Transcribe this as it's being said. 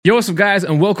Yo, what's up, guys,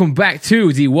 and welcome back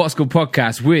to the What's Good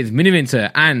podcast with Mini Minter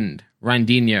and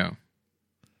Randinho.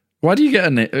 Why do you get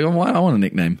a nickname? Why I want a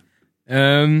nickname?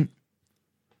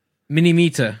 Mini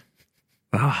Meter.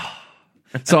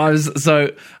 So I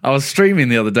was streaming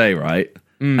the other day, right?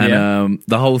 The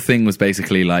whole thing was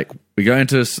basically like we go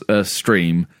into a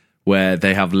stream where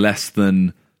they have less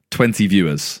than 20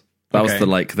 viewers. That was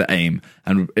the aim,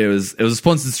 and it was a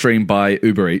sponsored stream by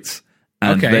Uber Eats,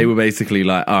 and they were basically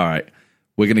like, all right,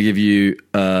 we're going to give you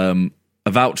a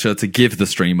voucher to give the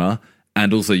streamer,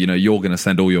 and also, you know, you're going to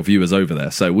send all your viewers over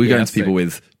there. So we're going to people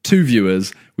with 2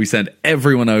 viewers. We send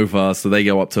everyone over, so they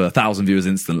go up to 1,000 viewers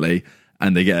instantly,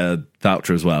 and they get a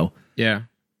voucher as well. Yeah.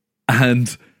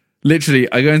 And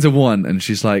literally, I go into one, and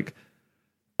she's like,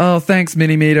 "Oh, thanks,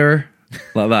 Mini Meter,"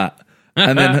 like that.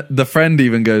 And then the friend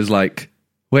even goes like,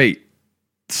 "Wait,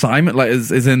 Simon, like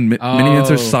is in Mini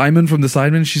Meter Simon from the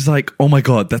Simon?" She's like, "Oh my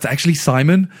god, that's actually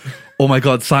Simon! Oh my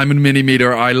god, Simon Mini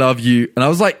Meter, I love you." And I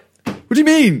was like, "What do you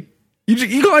mean?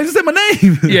 You guys said my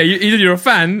name." Yeah, either you're a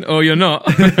fan or you're not.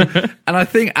 And I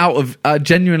think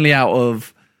genuinely out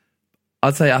of,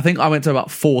 I'd say I think I went to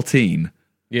about 14.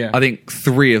 Yeah. I think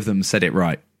 3 of them said it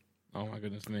right. Oh my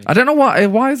goodness me. I don't know why.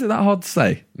 Why is it that hard to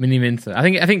say? Mini Minter. I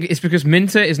think it's because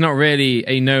Minter is not really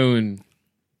a known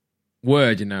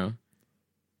word, you know.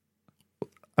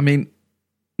 I mean,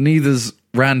 neither's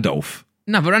Randolph.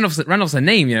 No, but Randolph's a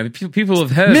name, you know. People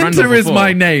have heard Minter Randolph is before.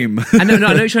 my name. I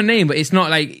know it's your name, but it's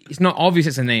not obvious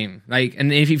it's a name. Like,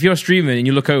 and if you're streaming and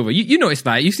you look over, you notice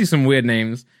that you see some weird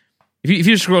names. If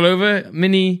you scroll over,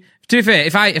 Mini. To be fair,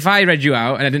 if I read you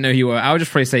out and I didn't know who you were, I would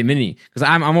just probably say Mini, because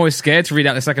I'm always scared to read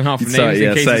out the second half of names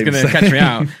in case it's going to catch me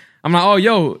out. I'm like, oh,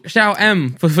 yo, shout out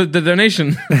M for the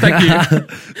donation. Thank you.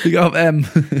 Big up M.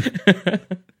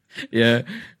 Yeah.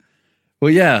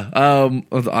 Well, yeah.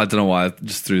 I don't know why I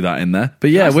just threw that in there,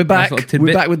 but yeah, we're back.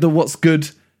 We're back with the What's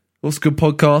Good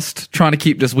podcast. Trying to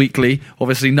keep this weekly.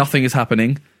 Obviously, nothing is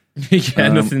happening. Yeah,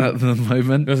 nothing at the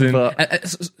moment. Nothing.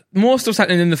 But more stuff's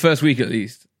happening in the first week, at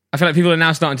least. I feel like people are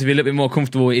now starting to be a little bit more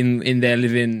comfortable in their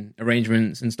living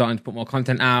arrangements and starting to put more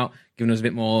content out, giving us a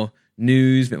bit more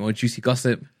news, a bit more juicy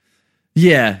gossip.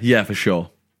 Yeah, for sure.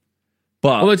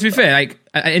 But although, to be fair, like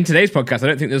in today's podcast, I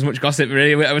don't think there's much gossip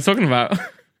really we're talking about.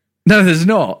 No, there's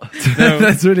not. No.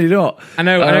 There's really not. I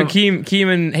know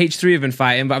Keem and H3 have been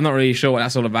fighting, but I'm not really sure what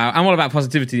that's all about. I'm all about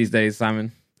positivity these days,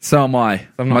 Simon. So am I.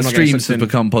 My streams have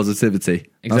become positivity.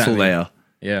 Exactly. That's all they are.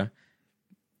 Yeah.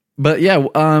 But yeah,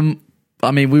 I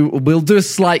mean, we'll do a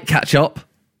slight catch up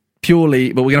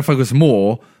purely, but we're going to focus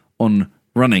more on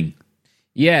running.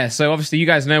 Yeah, so obviously you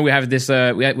guys know we have this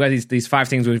we have these 5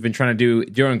 things we've been trying to do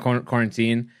during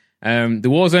quarantine. The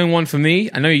Warzone one for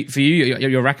me, I know for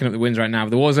you're racking up the wins right now,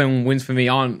 but the Warzone wins for me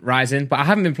aren't rising, but I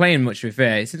haven't been playing much, to be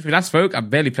fair. Since we last spoke,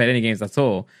 I've barely played any games at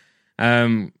all.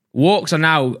 Walks are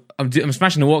now, I'm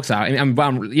smashing the walks out,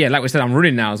 but like we said, I'm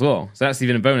running now as well, so that's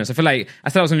even a bonus. I feel like I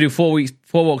said I was going to do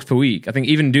 4 walks per week. I think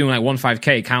even doing like 1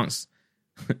 5K counts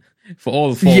for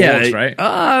all the 4 walks, right?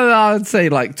 I'd say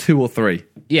like 2 or 3.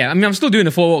 Yeah, I mean, I'm still doing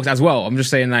the 4 walks as well. I'm just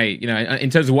saying, like, you know, in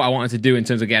terms of what I wanted to do in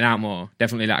terms of getting out more,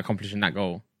 definitely like accomplishing that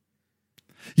goal.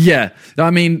 Yeah,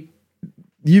 I mean,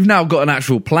 you've now got an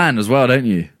actual plan as well, don't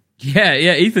you? Yeah,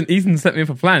 Ethan set me up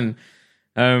a plan.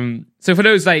 So for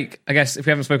those, like, I guess if we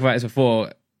haven't spoken about this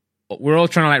before, we're all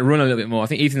trying to like run a little bit more. I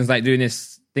think Ethan's like doing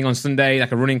this thing on Sunday,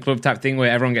 like a running club type thing where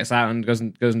everyone gets out and goes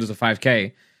and does a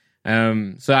 5K.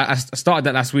 So I started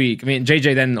that last week. I mean,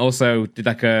 JJ then also did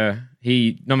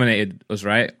he nominated us,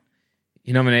 right?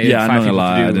 He nominated 5 people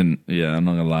to do. I'm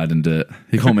not gonna lie, I didn't do it.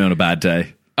 He caught me on a bad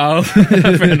day. Oh,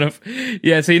 fair enough.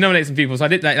 Yeah, so he nominated some people. So I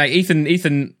did like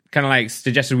Ethan kind of like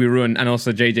suggested we run, and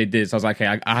also JJ did. So I was like,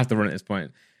 okay, I have to run at this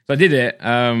point. So I did it,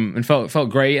 and felt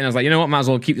great. And I was like, you know what, might as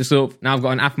well keep this up. Now I've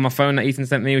got an app on my phone that Ethan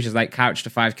sent me, which is like Couch to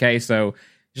 5K. So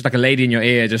just like a lady in your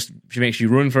ear, she makes you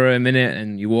run for a minute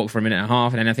and you walk for a minute and a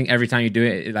half. And then I think every time you do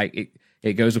it,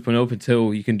 it goes up and up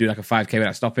until you can do like a 5K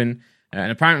without stopping.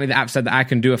 And apparently the app said that I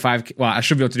can do a 5K. Well, I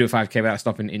should be able to do a 5K without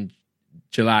stopping in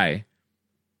July.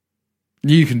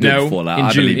 You can do it before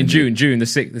that. In June, the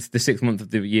 6th month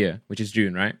of the year, which is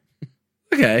June, right?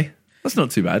 Okay, that's not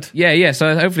too bad. Yeah.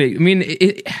 So hopefully, I mean,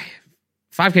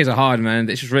 5Ks are hard, man.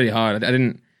 It's just really hard. I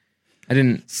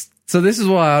didn't. So this is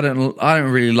why I don't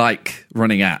really like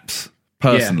running apps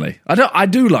personally. Yeah. I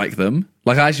do like them.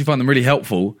 Like, I actually find them really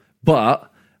helpful.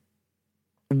 But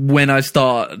when I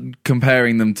start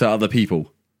comparing them to other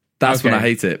people, that's when I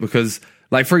hate it. Because,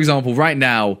 like, for example, right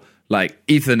now, like,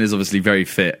 Ethan is obviously very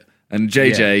fit. And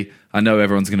JJ, I know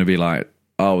everyone's going to be like,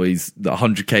 oh, he's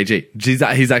 100 kg.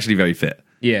 He's actually very fit.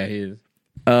 Yeah, he is.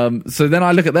 So then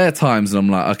I look at their times and I'm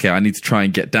like, okay, I need to try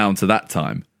and get down to that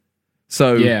time.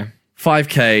 So Yeah.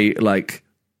 5K, like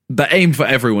the aim for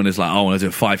everyone is like, I want to do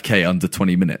a 5K under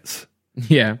 20 minutes.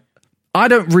 Yeah. I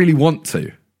don't really want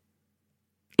to.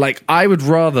 Like, I would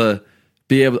rather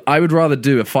do a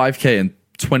 5K in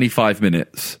 25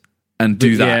 minutes and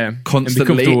do that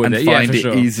constantly and find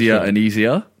it easier and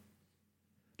easier.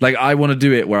 Like, I want to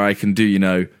do it where I can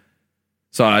do,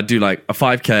 so I do like a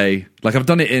 5K, like I've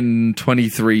done it in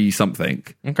 23 something.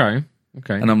 Okay.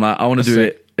 And I'm like, I want to do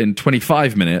it in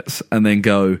 25 minutes and then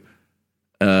go,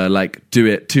 like, do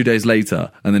it 2 days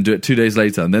later and then do it 2 days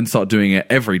later and then start doing it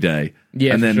every day.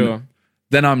 Yeah, and then,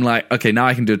 then I'm like, okay, now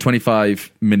I can do a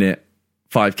 25-minute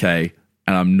 5K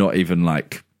and I'm not even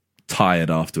like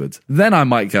tired afterwards. Then I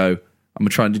might go, I'm gonna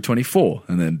try and do 24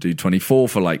 and then do 24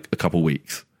 for like a couple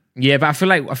weeks. Yeah, but I feel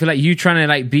like you trying to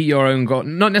like beat your own goal,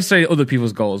 not necessarily other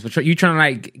people's goals, but you trying to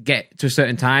like get to a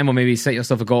certain time or maybe set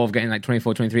yourself a goal of getting like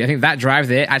 24, 23. I think that drive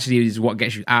there actually is what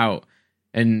gets you out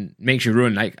and makes you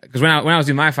run. Like, because when I was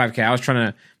doing my 5K, I was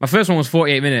trying to, my first one was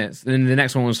 48 minutes, and then the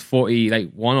next one was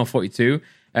 41 or 42.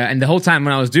 And the whole time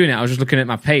when I was doing it, I was just looking at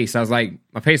my pace. I was like,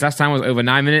 my pace last time was over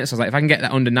 9 minutes. I was like, if I can get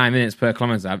that under 9 minutes per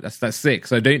kilometer, that's sick.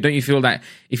 So don't you feel that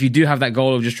if you do have that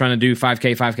goal of just trying to do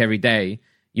 5K every day,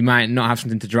 you might not have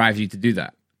something to drive you to do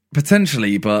that?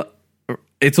 Potentially, but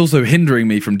it's also hindering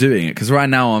me from doing it. Because right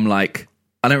now I'm like,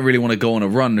 I don't really want to go on a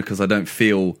run because I don't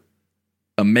feel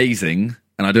amazing.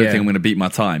 And I don't think I'm going to beat my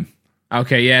time.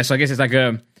 Okay, yeah. So I guess it's like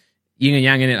a yin and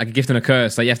yang in it, like a gift and a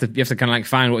curse. Like you have to kind of like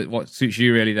find what suits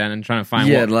you really then, and trying to find.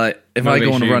 Yeah, like if I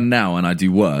go on a run now and I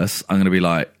do worse, I'm going to be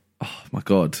like, oh my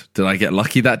god, did I get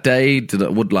lucky that day?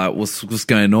 What's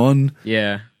going on?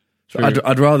 Yeah,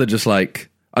 I'd rather just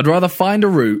like find a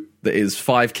route that is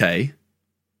 5K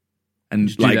and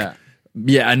just like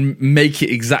and make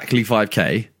it exactly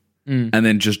 5K, and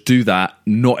then just do that,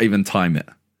 not even time it,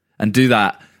 and do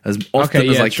that as often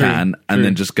as I can, and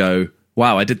then just go,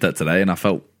 wow, I did that today, and that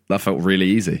felt really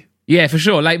easy. Yeah, for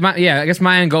sure. Like, I guess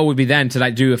my end goal would be then to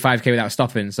like do a 5K without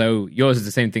stopping. So yours is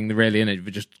the same thing, really, in it,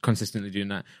 but just consistently doing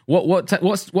that. What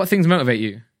things motivate you?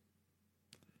 You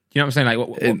know what I'm saying? Like,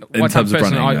 what in terms of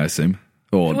running, I assume,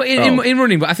 or in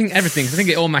running, but I think everything. Cause I think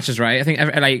it all matches, right? I think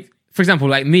like, for example,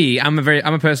 like me, I'm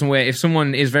a person where if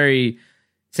someone is very,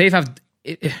 say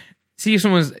if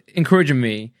someone's encouraging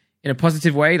me in a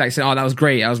positive way, like saying, oh, that was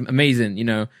great, that was amazing,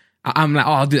 I'm like,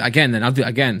 oh, I'll do it again then, I'll do it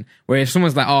again. Where if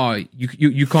someone's like, oh,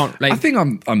 you can't, like... I think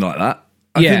I'm like that.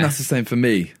 I think that's the same for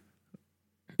me.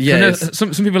 Yeah.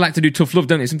 Some people like to do tough love,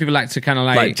 don't they? Some people like to kind of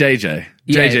like... Like JJ.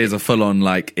 Yeah. JJ is a full-on,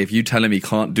 like, if you tell him he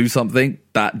can't do something,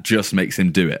 that just makes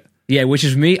him do it. Yeah, which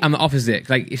is me, I'm the opposite.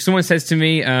 Like, if someone says to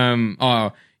me,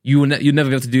 oh, you'll never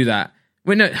be able to do that.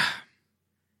 Wait, no...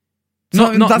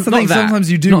 That's the thing,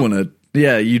 sometimes you do want to...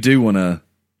 Yeah, you do want to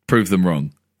prove them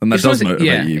wrong, and that does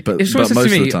motivate you. But if someone most says to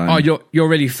me, of the time, "Oh, you're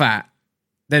really fat,"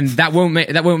 then that won't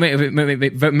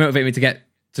motivate me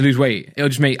to lose weight. It'll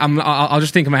just I'll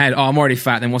just think in my head, "Oh, I'm already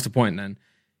fat. Then what's the point?" Then you know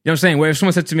what I'm saying? Where if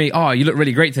someone said to me, "Oh, you look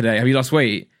really great today. Have you lost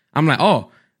weight?" I'm like,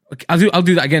 "Oh, I'll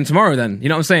do that again tomorrow." Then you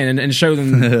know what I'm saying, and show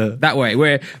them that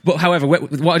way. However,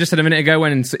 what I just said a minute ago,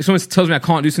 when if someone tells me I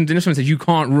can't do something, if someone says you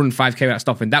can't run 5K without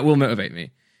stopping, that will motivate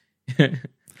me. But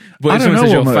if someone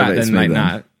says you're fat, then like,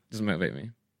 nah, it doesn't motivate me.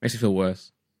 Makes me feel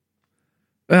worse.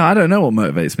 Yeah, I don't know what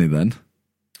motivates me then.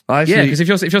 Yeah, because if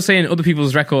you're saying other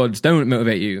people's records don't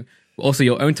motivate you, but also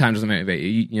your own time doesn't motivate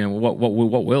you, you know what will?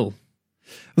 Well,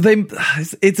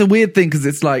 it's a weird thing because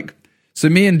it's like, so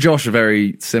me and Josh are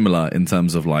very similar in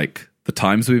terms of like the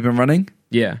times we've been running.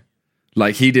 Yeah,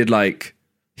 like he did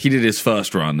his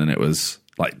first run and it was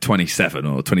like 27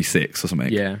 or 26 or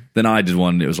something. Yeah. Then I did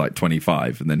one, it was like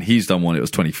 25, and then he's done one, it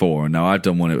was 24, and now I've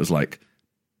done one, it was like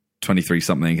 23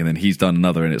 something, and then he's done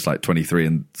another and it's like 23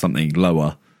 and something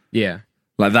lower. Yeah.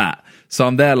 Like that. So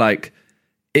I'm there like,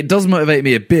 it does motivate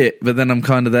me a bit, but then I'm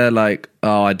kind of there like,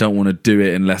 oh, I don't want to do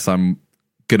it unless I'm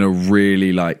going to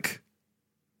really like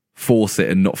force it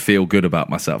and not feel good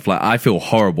about myself. Like I feel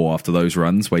horrible after those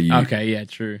runs where you... Okay, yeah,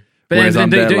 true. But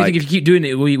then don't you think if you keep doing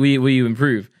it, will you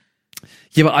improve?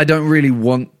 Yeah, but I don't really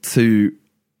want to...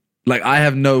 Like, I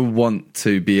have no want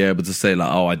to be able to say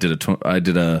like, oh, I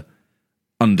did a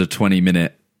under 20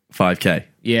 minute 5K.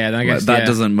 Yeah, then I guess that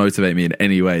doesn't motivate me in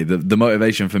any way. The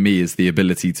motivation for me is the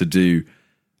ability to do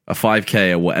a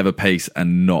 5K at whatever pace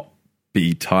and not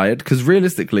be tired. Because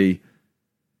realistically,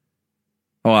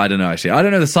 I don't know actually. I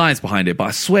don't know the science behind it, but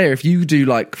I swear if you do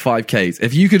like 5Ks,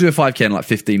 if you could do a 5K in like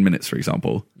 15 minutes, for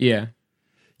example, yeah,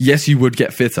 yes, you would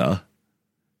get fitter,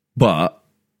 but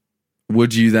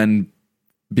would you then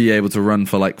be able to run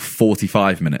for like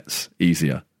 45 minutes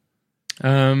easier?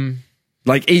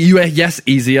 Like, yes,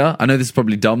 easier. I know this is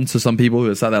probably dumb to some people who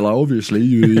are sat there like, obviously,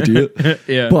 you idiot.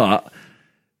 Yeah. But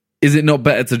is it not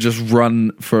better to just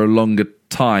run for a longer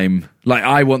time? Like,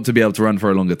 I want to be able to run for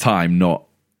a longer time, not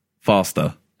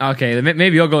faster. Okay,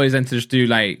 maybe your goal is then to just do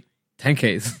like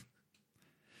 10Ks.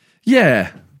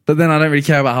 Yeah, but then I don't really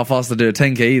care about how fast I do a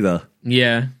 10K either.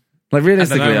 Yeah. Like,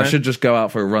 realistically, I should just go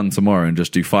out for a run tomorrow and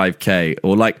just do 5K.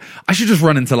 Or, like, I should just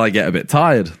run until I get a bit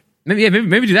tired. Maybe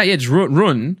do that. Yeah, just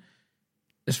run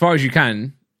as far as you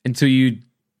can until you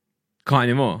can't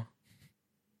anymore.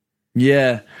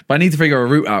 Yeah, but I need to figure a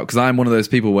route out because I'm one of those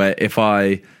people where if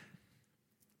I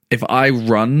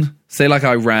run, say like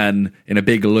I ran in a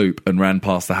big loop and ran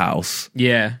past the house,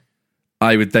 yeah,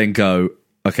 I would then go,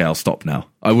 okay, I'll stop now.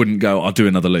 I wouldn't go, I'll do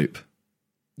another loop.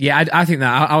 Yeah, I think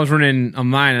that I was running on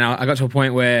mine and I got to a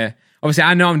point where obviously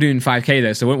I know I'm doing 5K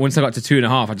though, so once I got to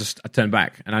 2.5, I turned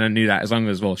back and I knew that as long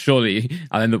as, well, surely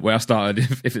I'll end up where I started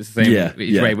if it's the same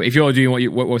each way. But if you're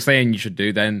doing what we're saying you should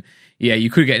do, then yeah, you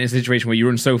could get in a situation where you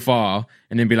run so far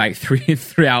and then be like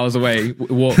 3 hours away,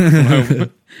 walk from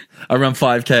home. I run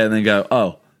 5K and then go,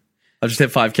 oh, I just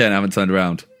hit 5K and I haven't turned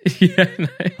around. Yeah. No.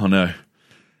 Oh no.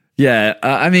 Yeah,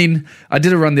 I mean, I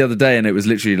did a run the other day and it was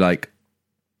literally like,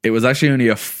 it was actually only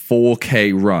a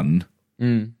 4K run,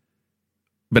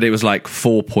 but it was like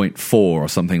 4.4 or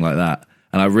something like that.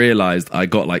 And I realized I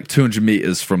got like 200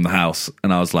 meters from the house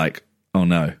and I was like, oh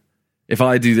no. If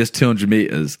I do this 200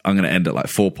 meters, I'm going to end at like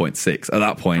 4.6. At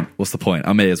that point, what's the point?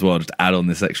 I may as well just add on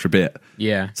this extra bit.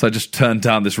 Yeah. So I just turned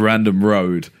down this random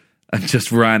road and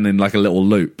just ran in like a little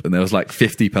loop. And there was like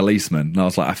 50 policemen. And I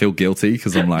was like, I feel guilty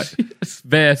because I'm like... It's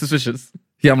very suspicious.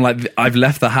 Yeah, I'm like, I've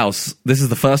left the house. This is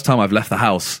the first time I've left the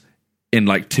house in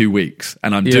like 2 weeks.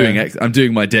 And I'm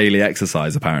doing my daily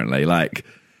exercise apparently. Like,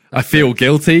 I feel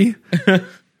guilty.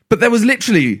 But there was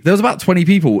about 20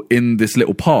 people in this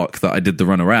little park that I did the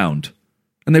run around.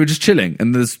 And they were just chilling,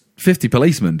 and there's 50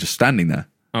 policemen just standing there.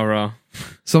 Oh, raw.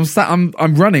 So I'm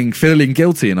running, feeling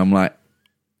guilty, and I'm like,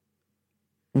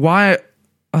 why?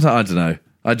 I don't know.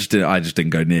 I just didn't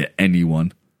go near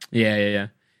anyone. Yeah.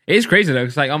 It is crazy though,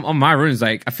 because like on my runs,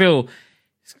 like I feel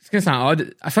it's gonna sound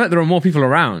odd. I feel like there are more people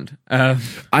around.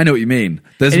 I know what you mean.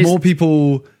 There's more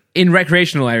people in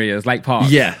recreational areas like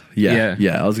parks. Yeah.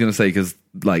 I was gonna say because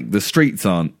like the streets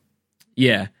aren't.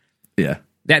 Yeah.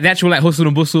 The actual like hustle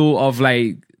and bustle of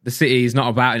like the city is not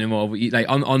about anymore. But like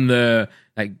on the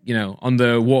like on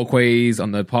the walkways,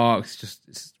 on the parks,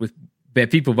 it's with bare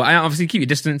people. But I obviously keep your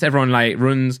distance. Everyone like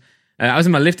runs. I was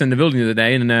in my lift in the building the other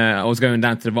day, and I was going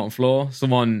down to the bottom floor.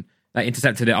 Someone like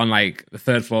intercepted it on like the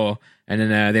 3rd floor, and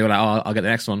then they were like, "Oh, I'll get the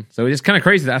next one." So it's kind of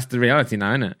crazy. That's the reality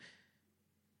now, isn't it?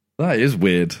 That is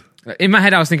weird. In my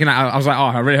head, I was thinking, I was like, "Oh,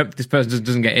 I really hope this person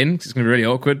doesn't get in. 'Cause it's going to be really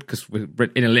awkward because we're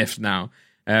in a lift now."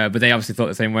 But they obviously thought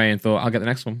the same way and thought, I'll get the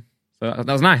next one. So that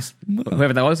was nice.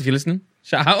 Whoever that was, if you're listening,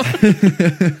 shout out.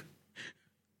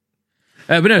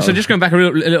 But no, so just going back a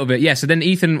little bit. Yeah, so then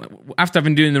Ethan, after I've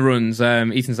been doing the runs,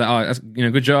 Ethan's like, oh, that's,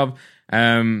 good job.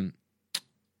 And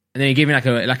then he gave me I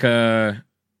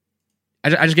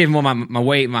just gave him all my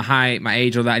weight, my height, my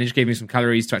age, all that. And he just gave me some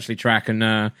calories to actually track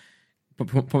and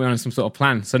put me on some sort of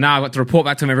plan. So now I've got to report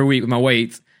back to him every week with my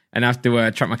weight and I have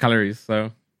to track my calories.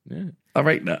 So, yeah. I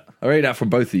rate that from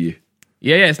both of you.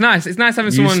 Yeah, it's nice. It's nice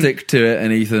having someone... You stick to it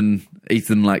and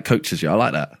Ethan like coaches you. I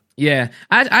like that. Yeah.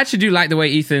 I actually do like the way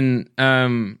Ethan...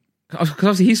 Because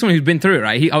obviously he's someone who's been through it,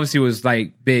 right? He obviously was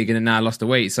like big and then now lost the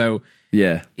weight. So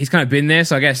yeah, he's kind of been there.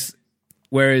 So I guess...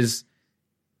 Whereas,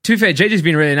 to be fair, JJ's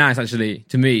been really nice actually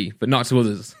to me, but not to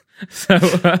others. So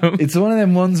it's one of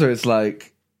them ones where it's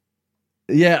like...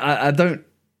 Yeah, I don't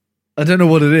know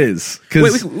what it is.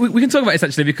 Wait, we can talk about this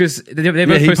actually because they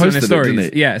both posted on their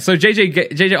stories. Yeah, so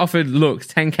JJ offered Lux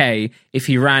 10K if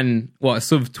he ran a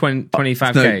sub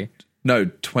 25K.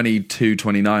 No, 22,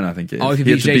 29 I think it is. Oh, if he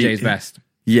beat JJ's best.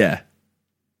 Yeah.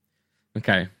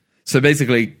 Okay. So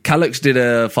basically, Calix did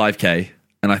a 5K,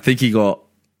 and I think he got...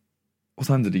 What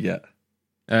time did he get?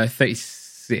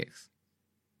 36.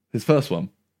 His first one?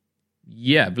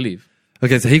 Yeah, I believe.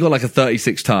 Okay, so he got like a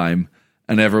 36 time,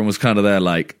 and everyone was kind of there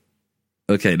like,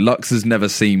 okay, Lux has never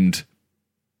seemed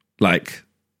like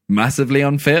massively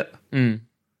unfit.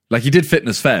 Like he did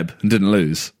fitness feb and didn't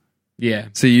lose. Yeah.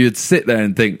 So you'd sit there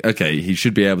and think, okay, he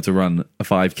should be able to run a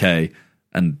 5K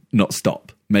and not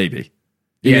stop, maybe.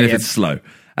 Even if it's slow.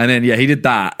 And then, he did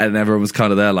that and everyone was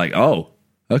kind of there like, oh,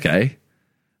 okay.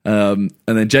 And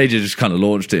then JJ just kind of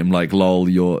launched at him like, "Lol,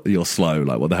 you're slow.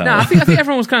 Like, what the hell?" No, I think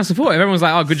everyone was kind of supportive. Everyone was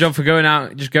like, "Oh, good job for going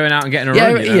out and getting a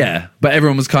run." You know? Yeah. But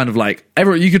everyone was kind of like,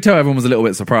 you could tell everyone was a little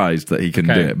bit surprised that he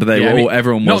couldn't do it. But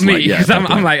everyone was not me, like, "Yeah." Because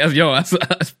I'm like, "Yo, that's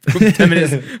 10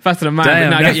 minutes faster than mine."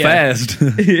 Damn, but that's fast.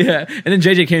 Yeah, and then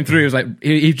JJ came through. He was like,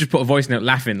 he just put a voice note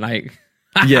laughing, like.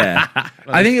 Yeah,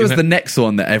 I think it was the next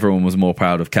one that everyone was more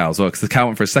proud of Cal as well, because the Cal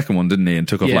went for a second one, didn't he, and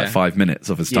took off like 5 minutes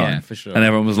of his time. Yeah, for sure. And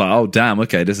everyone was like, "Oh, damn,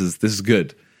 okay, this is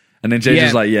good." And then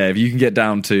JJ's like, "Yeah, if you can get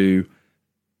down to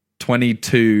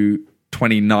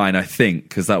 22:29, I think,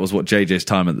 because that was what JJ's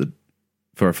time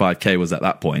for a 5K was at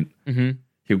that point,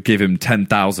 he'll give him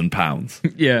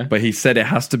 £10,000. Yeah, but he said it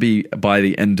has to be by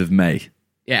the end of May.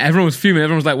 Yeah, everyone was fuming.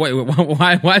 Everyone was like, "Wait,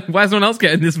 why is no one else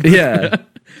getting this?" Yeah.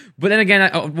 But then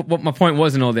again, what my point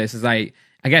was in all this is like,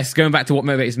 I guess going back to what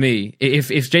motivates me, if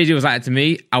JJ was like that to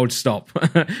me, I would stop.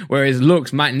 Whereas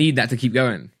looks might need that to keep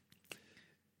going.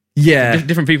 Yeah.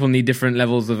 Different people need different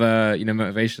levels of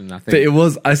motivation, I think.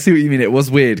 But I see what you mean. It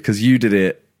was weird because you did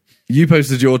it. You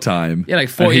posted your time. Yeah, like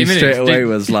 40 minutes. Straight away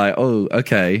was like, "Oh,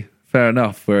 okay, fair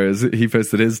enough." Whereas he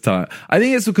posted his time. I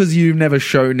think it's because you've never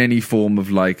shown any form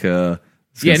of like kind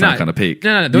of peak.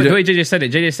 No. The way JJ said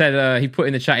it, JJ said he put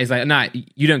in the chat, he's like, "Nah,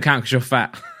 you don't count because you're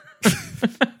fat."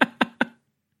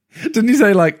 Didn't he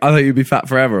say like, "I thought you'd be fat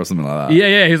forever" or something like that?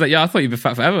 Yeah. He was like, "Yeah, I thought you'd be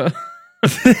fat forever."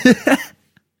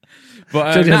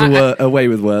 But JJ has a way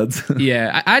with words.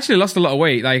 Yeah, I actually lost a lot of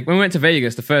weight. Like when we went to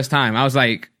Vegas the first time, I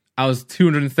was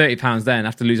 230 pounds then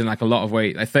after losing like a lot of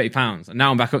weight, like 30 pounds, and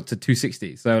now I'm back up to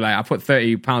 260. So like I put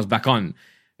 30 pounds back on.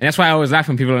 And that's why I always laugh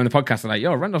when people on the podcast are like,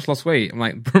 "Yo, Randolph's lost weight." I'm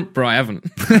like, "Bro, I haven't."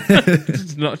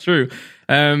 It's not true.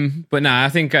 But I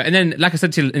think, and then like I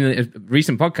said to you in a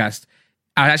recent podcast,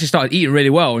 I actually started eating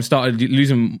really well and started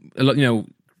losing a lot,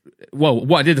 well,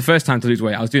 what I did the first time to lose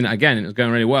weight, I was doing it again and it was going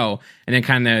really well. And then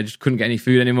kind of just couldn't get any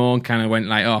food anymore and kind of went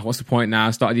like, "Oh, what's the point now?"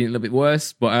 I started eating a little bit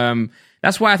worse. But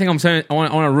that's why I think I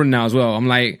want to run now as well. I'm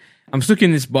like, I'm stuck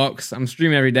in this box. I'm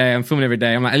streaming every day. I'm filming every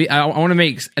day. I'm like, I want to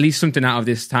make at least something out of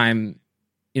this time,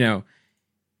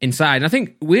 inside. And I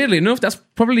think weirdly enough, that's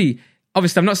probably,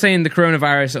 obviously I'm not saying the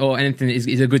coronavirus or anything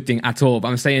is a good thing at all, but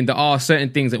I'm saying there are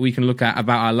certain things that we can look at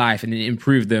about our life and then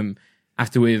improve them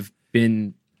after we've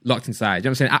been locked inside. You know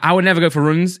what I'm saying? I would never go for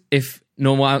runs if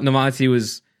normality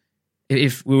was,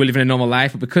 if we were living a normal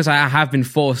life, but because I have been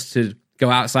forced to go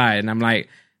outside and I'm like,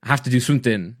 I have to do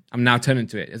something, I'm now turning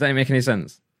to it. Does that make any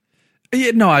sense?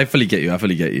 Yeah, no, I fully get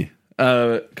you.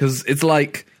 Because it's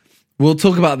like, we'll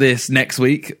talk about this next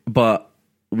week, but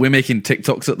we're making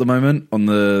TikToks at the moment on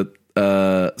the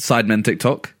Sidemen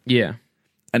TikTok. Yeah.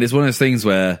 And it's one of those things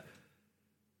where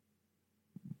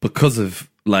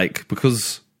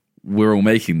because we're all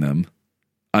making them,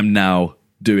 I'm now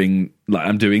doing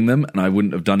them and I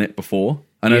wouldn't have done it before.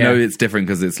 And I know it's different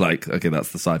because it's like, okay,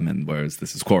 that's the Sidemen, whereas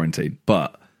this is quarantine.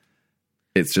 But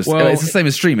it's just, it's the same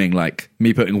as streaming, like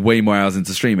me putting way more hours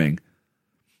into streaming.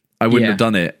 I wouldn't have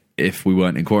done it if we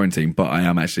weren't in quarantine, but I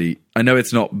know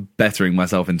it's not bettering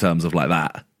myself in terms of like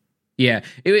that. Yeah,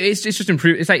 it's just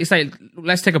improve. It's like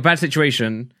let's take a bad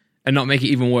situation and not make it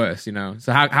even worse.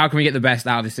 So how can we get the best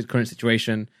out of this current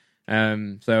situation?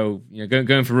 So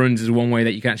going for runs is one way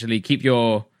that you can actually keep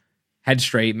your head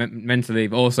straight mentally,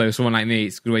 but also someone like me,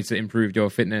 it's a good way to improve your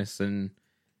fitness and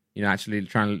actually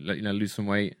try and lose some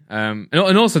weight. And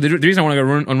also the reason I want to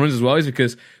go on runs as well is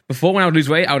because before, when I would lose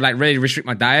weight, I would like really restrict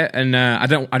my diet, and I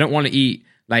don't want to eat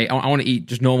like I want to eat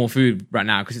just normal food right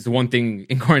now because it's the one thing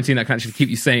in quarantine that can actually keep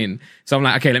you sane. So I'm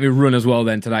like, okay, let me run as well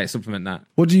then to like supplement that.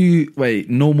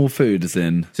 Normal food as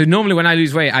in? So normally when I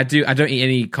lose weight, I don't eat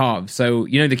any carbs. So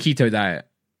the keto diet.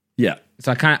 Yeah.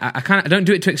 So I don't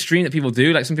do it to extreme that people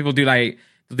do. Like some people do like.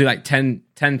 They'll do like 10,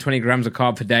 20 grams of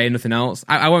carb per day and nothing else.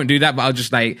 I won't do that, but I'll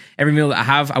just like every meal that I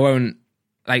have, I won't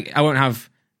have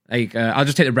like, I'll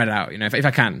just take the bread out, if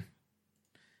I can.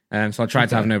 So I'll try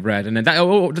to have no bread. And then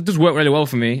that does work really well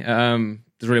for me.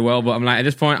 Does really well, but I'm like, at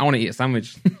this point, I want to eat a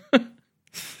sandwich.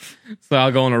 So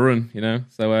I'll go on a run,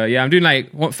 So I'm doing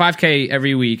like 5K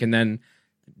every week. And then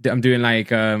I'm doing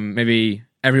like maybe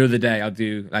every other day I'll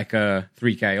do like a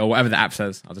 3K or whatever the app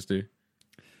says. I'll just do.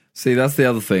 See, that's the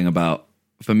other thing about,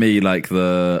 for me, like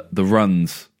the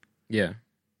runs. Yeah.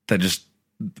 They're just,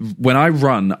 when I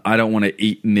run, I don't want to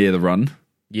eat near the run.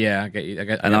 Yeah, I get you.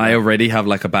 I already have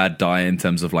like a bad diet in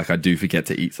terms of like I do forget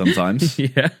to eat sometimes.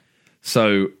 Yeah.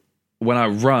 So when I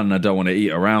run, I don't want to eat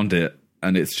around it.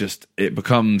 And it's just, it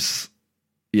becomes,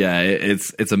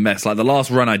 it's a mess. Like the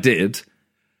last run I did,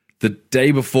 the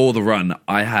day before the run,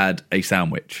 I had a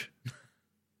sandwich.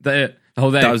 The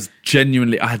whole day? That was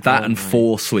genuinely, I had that and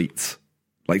 4 sweets.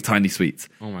 Like tiny sweets.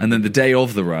 And then the day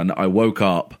of the run, I woke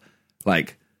up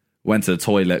like went to the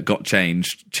toilet, got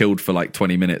changed, chilled for like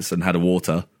 20 minutes and had a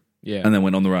water, and then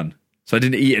went on the run. So I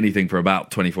didn't eat anything for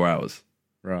about 24 hours.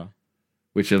 Right.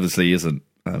 Which obviously isn't.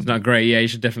 It's not great. Yeah, you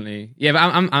should definitely. Yeah, but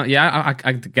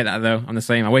I get that though. I'm the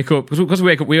same. I wake up because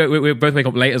we both wake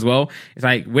up late as well. It's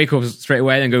like wake up straight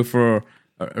away, then go for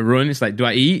a run. It's like, do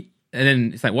I eat? And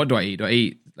then it's like, what do I eat? Do I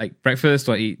eat like breakfast?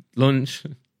 Do I eat lunch?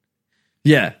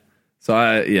 Yeah. So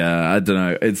I don't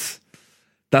know.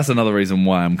 That's another reason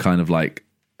why I'm kind of like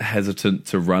hesitant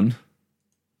to run.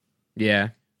 Yeah.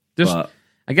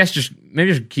 I guess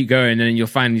maybe just keep going, and then you'll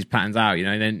find these patterns out, you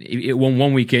know. And then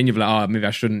one weekend you'll be like, oh, maybe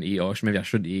I shouldn't eat, or maybe I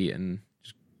should eat, and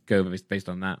just go based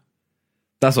on that.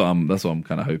 That's what I'm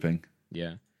kind of hoping. Yeah,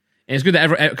 and it's good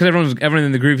that because everyone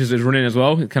in the group is running as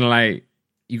well. It's kind of like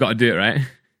you got to do it, right?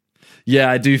 Yeah,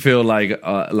 I do feel like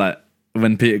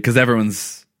when because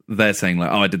everyone's there saying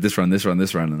like, oh, I did this run,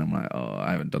 and I'm like, oh,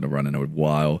 I haven't done a run in a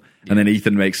while. Yeah. And then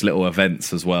Ethan makes little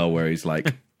events as well where he's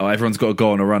like, oh, everyone's got to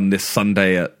go on a run this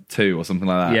Sunday at 2 or something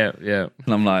like that. Yeah.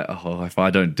 And I'm like, oh, if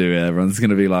I don't do it, everyone's going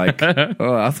to be like,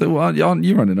 oh, I thought, well, aren't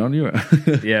you running, aren't you?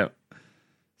 Yeah.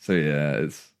 So yeah,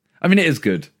 it is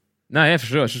good. No, yeah, for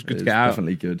sure. It's just good to get out.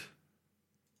 Definitely good.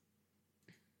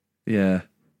 Yeah.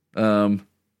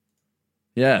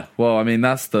 Yeah. Well, I mean,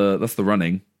 that's the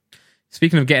running.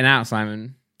 Speaking of getting out,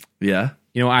 Simon. Yeah.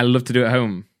 You know what I love to do at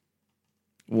home?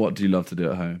 What do you love to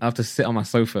do at home? I love to sit on my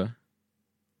sofa.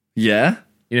 Yeah?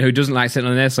 You know who doesn't like sitting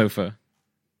on their sofa?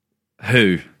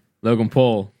 Who? Logan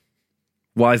Paul.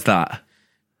 Why is that?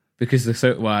 Because I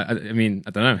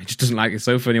don't know. He just doesn't like his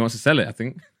sofa and he wants to sell it, I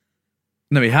think.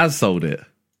 No, he has sold it.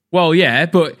 Well, yeah,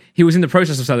 but he was in the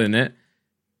process of selling it,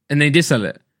 and then he did sell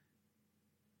it.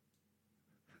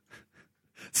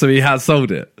 So he has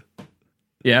sold it?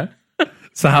 Yeah.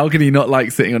 So how can he not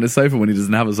like sitting on his sofa when he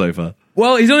doesn't have a sofa?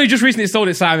 Well, he's only just recently sold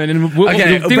it, Simon. And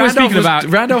okay, the thing we're speaking about...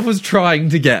 Randolph was trying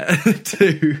to get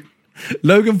to...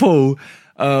 Logan Paul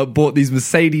bought these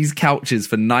Mercedes couches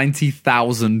for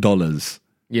 $90,000.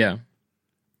 Yeah.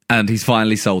 And he's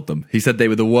finally sold them. He said they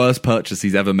were the worst purchase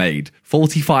he's ever made.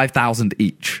 $45,000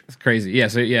 each. That's crazy. Yeah,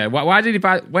 so yeah. Why did he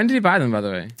buy... When did he buy them, by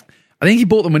the way? I think he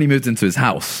bought them when he moved into his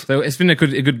house. So it's been a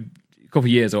good couple of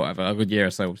years or whatever. A good year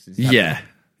or so.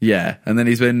 Yeah, and then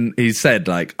he's said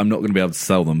like, I'm not going to be able to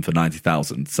sell them for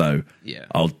 90,000, so yeah,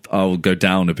 I'll go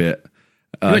down a bit.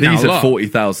 I think he said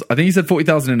 40,000. I think he said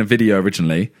 40,000 in a video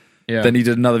originally. Yeah. Then he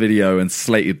did another video and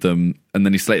slated them, and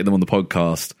then he slated them on the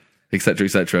podcast, etc.,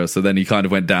 etc. So then he kind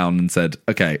of went down and said,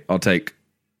 okay, I'll take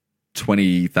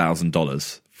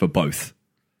 $20,000 for both.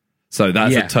 So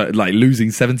that's like losing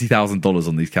 $70,000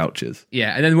 on these couches.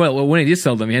 Yeah, and then when he did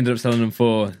sell them, he ended up selling them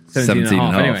for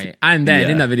 17.5 anyway. And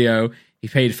then in that video, he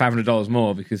paid $500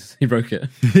 more because he broke it.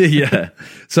 Yeah.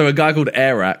 So a guy called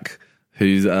Arak,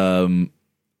 who's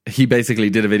he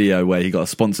basically did a video where he got a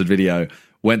sponsored video,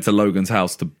 went to Logan's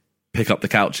house to pick up the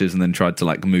couches, and then tried to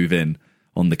like move in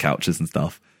on the couches and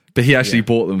stuff. But he actually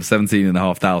bought them for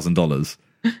 $17,500.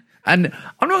 And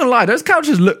I'm not gonna lie, those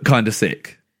couches look kind of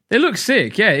sick. They look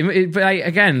sick, yeah. But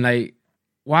again, like,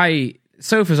 why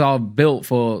sofas are built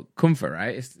for comfort,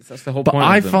 right? That's the whole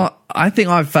point. But I think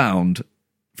I've found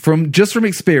from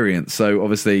experience. So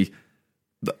obviously,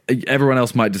 everyone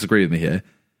else might disagree with me here.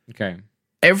 Okay.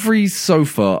 Every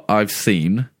sofa I've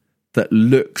seen that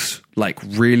looks like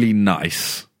really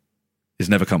nice is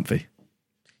never comfy.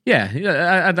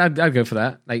 Yeah, I'd go for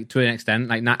that. Like to an extent,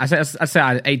 like I'd say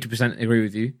I 80% agree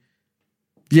with you.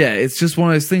 Yeah, it's just one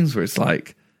of those things where it's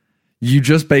like you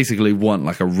just basically want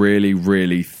like a really,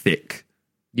 really thick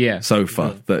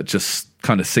sofa that just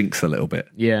kind of sinks a little bit.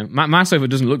 Yeah, my sofa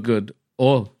doesn't look good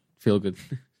or feel good.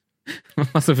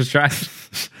 My sofa's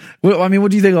trash. Well, I mean,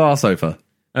 what do you think of our sofa?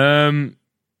 Yeah,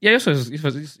 your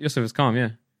sofa's calm, yeah.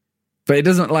 But it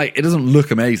doesn't look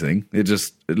amazing. It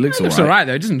looks all right. It looks all right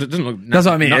though. It doesn't look. That's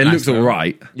what I mean. It looks all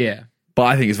right. Yeah. But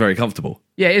I think it's very comfortable.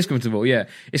 Yeah, it is comfortable. Yeah,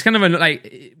 it's kind of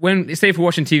like when say if we're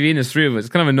watching TV and there's three of us, it's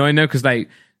kind of annoying though because like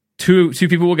two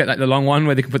people will get like the long one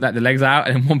where they can put like the legs out,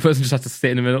 and one person just has to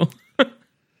sit in the middle.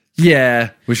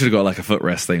 Yeah, we should have got like a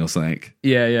footrest thing or something.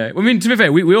 Yeah. I mean, to be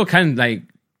fair, we all can like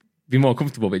be more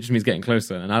comfortable, but it just means getting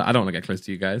closer, and I don't want to get close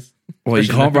to you guys. Well, you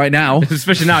can't right now,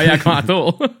 especially now. Yeah, I can't at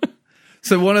all.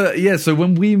 So so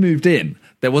when we moved in,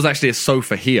 there was actually a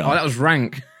sofa here. Oh, that was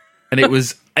rank. And it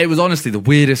was honestly the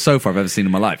weirdest sofa I've ever seen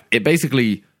in my life. It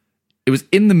was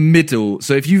in the middle.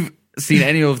 So if you've seen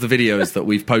any of the videos that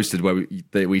we've posted where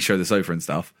we show the sofa and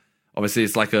stuff, obviously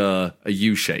it's like a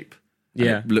U shape.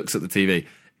 Yeah. It looks at the TV.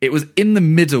 It was in the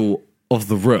middle of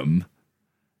the room,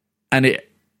 and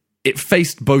it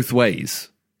faced both ways.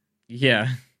 Yeah.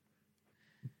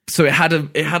 So it had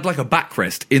like a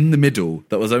backrest in the middle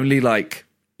that was only like,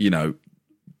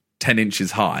 10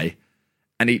 inches high,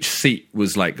 and each seat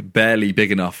was like barely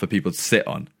big enough for people to sit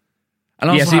on. And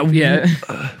I was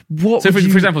what? So, for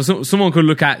example, someone could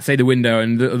look at, say, the window,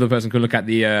 and the other person could look at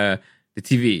the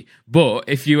TV. But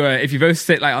if you both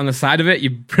sit like on the side of it,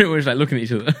 you're pretty much like looking at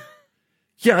each other.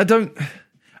 Yeah,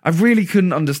 I really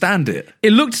couldn't understand it.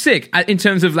 It looked sick in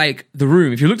terms of like the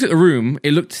room. If you looked at the room,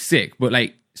 it looked sick, but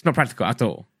like it's not practical at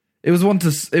all. It was one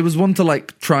to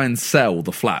like try and sell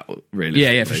the flat, really.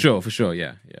 Yeah, for sure,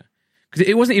 yeah. Because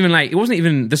it wasn't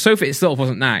even the sofa itself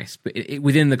wasn't nice, but it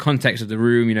within the context of the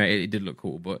room, it did look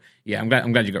cool. But yeah, I'm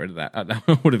glad you got rid of that.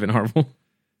 That would have been horrible.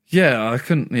 Yeah, I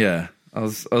couldn't. Yeah, I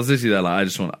was literally there like I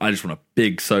just want a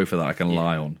big sofa that I can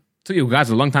lie on. Took you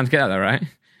guys a long time to get out there, right? I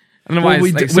don't know why. Well,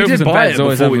 we did buy it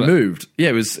before we like... moved. Yeah,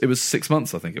 it was 6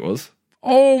 months, I think it was.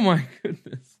 Oh my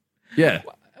goodness. Yeah.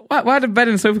 Why do bed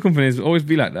and sofa companies always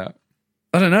be like that?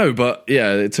 I don't know, but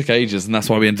yeah, it took ages, and that's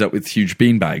why we ended up with huge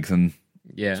bean bags, and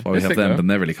that's why we have them, and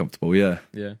they're really comfortable. Yeah.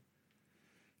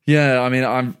 I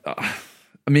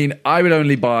mean, I would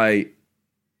only buy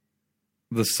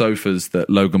the sofas that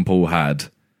Logan Paul had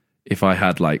if I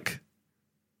had like,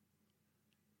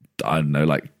 I don't know,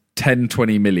 like 10,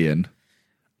 20 million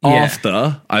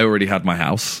after I already had my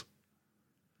house.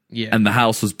 Yeah. And the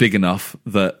house was big enough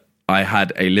that I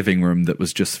had a living room that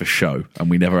was just for show, and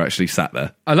we never actually sat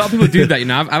there. A lot of people do that,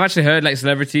 I've actually heard like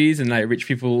celebrities and like rich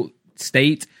people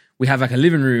state we have like a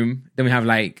living room, then we have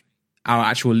like our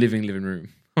actual living room.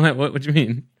 I'm like, what do you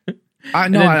mean? I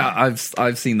know,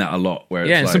 I've seen that a lot. Where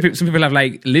it's like, some people have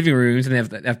like living rooms, and they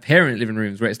have parent living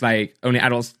rooms where it's like only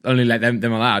adults, only like them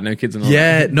allowed, no kids and all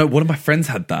that. No, one of my friends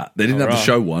had that. They didn't have the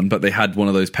show one, but they had one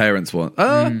of those parents one.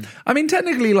 I mean,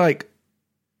 technically, like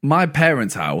my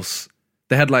parents' house,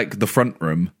 they had like the front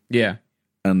room,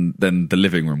 and then the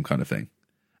living room kind of thing.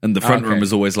 And the front room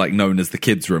was always like known as the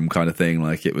kids' room kind of thing.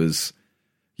 Like it was,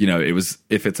 it was,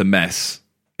 if it's a mess,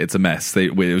 it's a mess.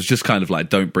 It was just kind of like,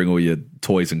 don't bring all your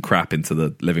toys and crap into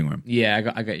the living room.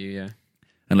 Yeah, I get you. Yeah.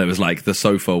 And it was like the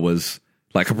sofa was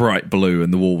like a bright blue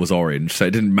and the wall was orange, so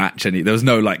it didn't match any. There was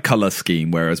no like color scheme.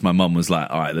 Whereas my mum was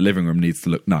like, all right, the living room needs to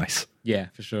look nice. Yeah,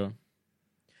 for sure.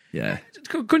 Yeah.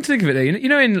 Couldn't think of it though.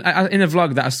 In a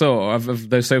vlog that I saw of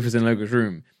those sofas in Logan's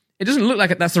room, it doesn't look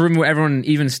like that's the room where everyone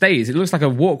even stays. It looks like a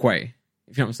walkway,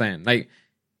 if you know what I'm saying. Like,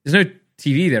 there's no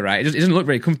TV there, right? It doesn't look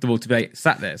very comfortable to be like,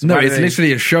 sat there. So no, it's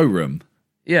literally a showroom.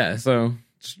 Yeah, so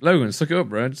just, Logan, suck it up,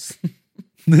 bro. I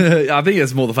think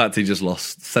it's more the fact he just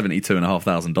lost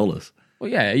 $72,500. Well,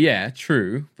 yeah,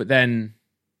 true. But then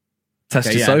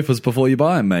test your sofas before you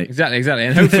buy them, mate. Exactly.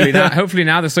 And hopefully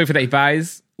now the sofa that he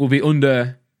buys will be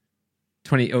under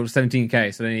 20 or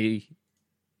 17k. So then he,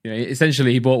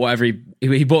 essentially he bought whatever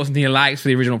he bought something he likes for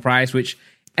the original price. Which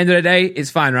end of the day,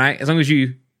 it's fine, right? As long as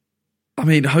you. I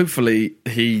mean, hopefully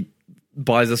he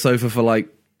buys a sofa for like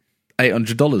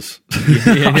 $800.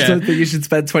 Yeah. I don't think you should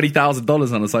spend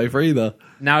 $20,000 on a sofa either.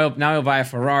 Now he'll buy a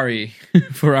Ferrari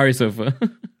sofa.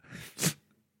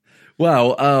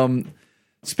 Well,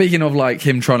 speaking of like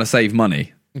him trying to save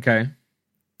money, okay,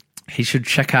 he should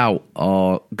check out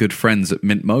our good friends at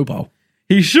Mint Mobile.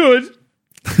 He should.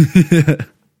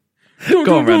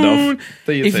 Go on, Randolph.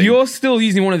 If you're still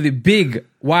using one of the big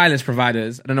wireless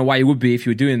providers, I don't know why you would be if you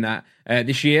were doing that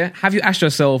this year, have you asked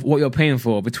yourself what you're paying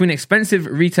for? Between expensive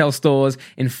retail stores,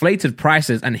 inflated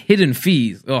prices, and hidden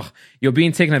fees, you're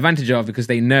being taken advantage of because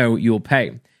they know you'll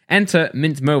pay. Enter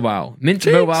Mint Mobile. Mint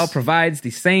Mobile provides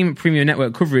the same premium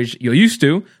network coverage you're used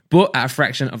to, but at a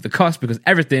fraction of the cost because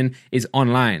everything is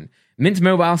online. Mint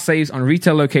Mobile saves on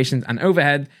retail locations and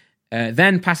overhead,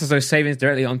 then passes those savings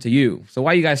directly onto you. So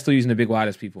why are you guys still using the big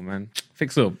wireless, people, man?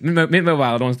 Fix up. Mint Mobile,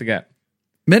 I don't want to get.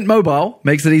 Mint Mobile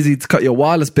makes it easy to cut your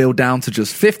wireless bill down to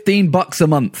just $15 a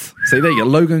month. So there you go.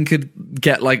 Logan could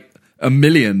get like 1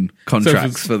 million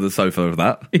contracts for the sofa of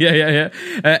that. Yeah.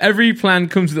 Every plan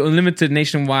comes with unlimited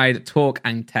nationwide talk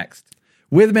and text.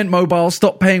 With Mint Mobile,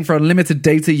 stop paying for unlimited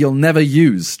data you'll never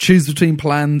use. Choose between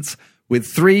plans with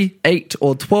 3, 8,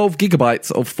 or 12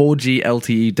 gigabytes of 4G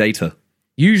LTE data.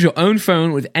 Use your own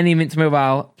phone with any Mint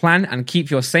Mobile plan and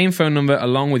keep your same phone number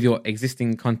along with your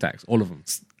existing contacts, all of them.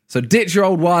 So ditch your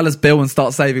old wireless bill and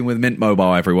start saving with Mint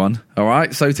Mobile, everyone. All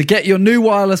right? So to get your new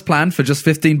wireless plan for just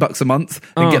 $15 a month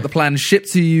and get the plan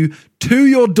shipped to you to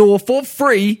your door for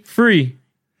free,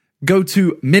 go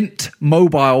to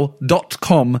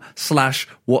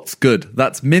mintmobile.com/what'sgood.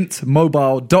 That's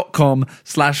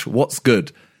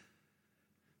mintmobile.com/what'sgood.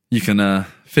 You can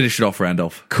finish it off,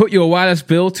 Randolph. Cut your wireless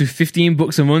bill to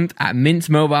 $15 a month at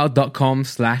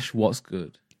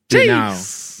mintmobile.com/what'sgood. Do it now.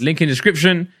 Link in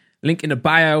description. Link in the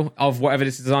bio of whatever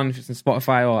this is on, if it's in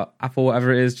Spotify or Apple,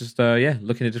 whatever it is. Just,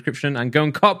 look in the description and go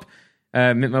and cop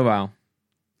Mint Mobile.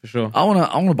 for sure. I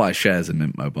wanna buy shares in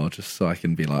Mint Mobile just so I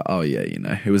can be like, oh yeah,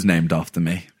 it was named after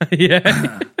me.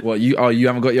 Yeah. What you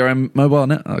haven't got your own mobile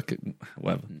net? Okay,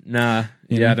 whatever. Nah.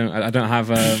 Yeah, I don't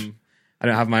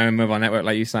have my own mobile network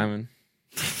like you, Simon.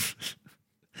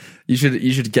 You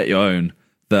should get your own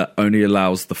that only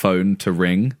allows the phone to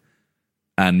ring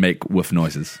and make woof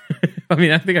noises. I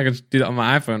mean, I think I could do that on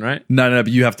my iPhone, right? No,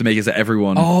 but you have to make it so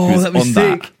everyone who's that'd be on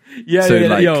sick. that. Yeah, So, yeah,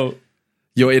 like, yo.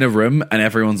 You're in a room and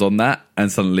everyone's on that,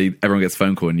 and suddenly everyone gets a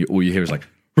phone call, and all you hear is like,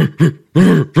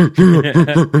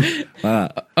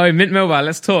 Oh, Mint Mobile,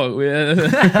 let's talk.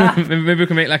 Maybe we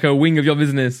can make like a wing of your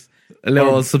business. a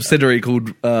little subsidiary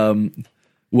called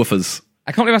Woofers.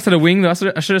 I can't believe I said a wing though. I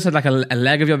should have said like a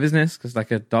leg of your business, because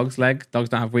like a dog's leg. Dogs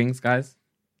don't have wings, guys.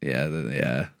 Yeah.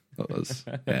 That was,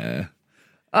 yeah.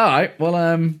 All right.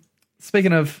 Well,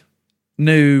 speaking of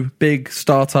new big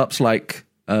startups like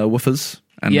Woofers,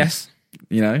 and Yes,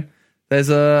 there's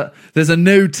a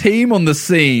new team on the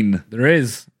scene. there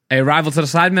is a rival to the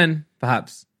Sidemen,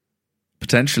 perhaps.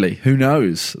 Potentially, who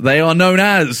knows? They are known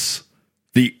as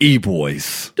the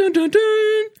E-Boys. Dun, dun,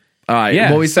 dun. All right, Yeah,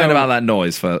 what are we saying so- about that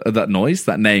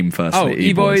name first? Oh,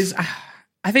 E-Boys.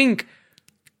 I think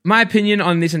my opinion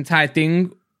on this entire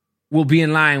thing will be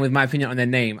in line with my opinion on their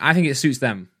name. I think it suits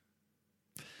them.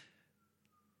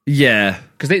 Yeah.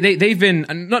 Because they've been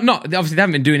not obviously they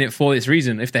haven't been doing it for this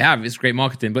reason. If they have, it's great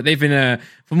marketing. But they've been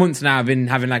for months now been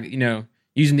having like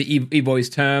using the E-Boys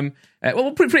term.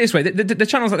 Well, put it this way: the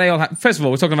channels that they all have. First of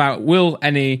all, we're talking about Will,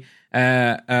 Ennie,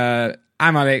 I'm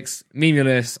Alex,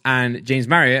 Memulus, and James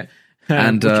Marriott,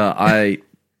 And I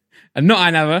and not I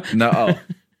never. no.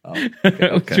 Oh,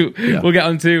 okay. Yeah. We'll get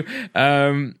on to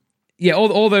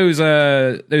all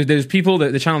those people,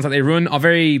 the channels that they run are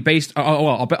very based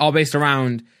are based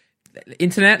around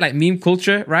internet, like meme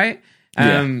culture, right?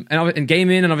 And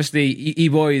gaming, and obviously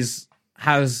E-Boys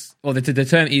has, or the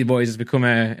term E-Boys has become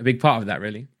a big part of that,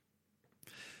 really.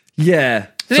 Yeah.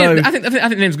 So I think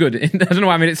the name's good. I don't know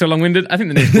why I made it so long-winded. I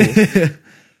think the name's cool.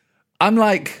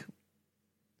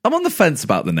 I'm on the fence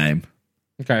about the name.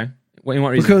 Okay. In what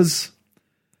reason? Because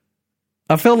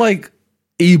I feel like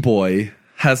E-Boy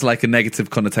has like a negative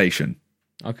connotation,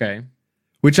 Okay.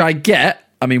 which I get.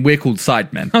 I mean, we're called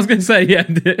Sidemen. I was going to say, yeah.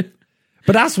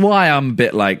 But that's why I'm a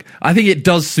bit like, I think it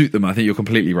does suit them. I think you're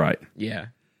completely right. Yeah.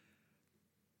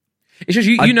 It's just,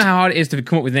 you know how hard it is to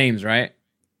come up with names, right?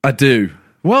 I do.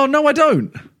 Well, no, I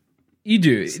don't. You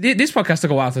do. This podcast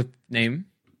took a while to name.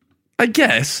 I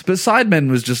guess. But Sidemen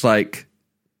was just like,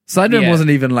 Sidemen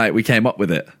wasn't even like we came up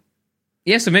with it.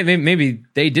 Yeah, so maybe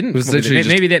they didn't. was Come up with it.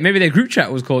 literally Maybe their group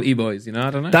chat was called E-Boys, I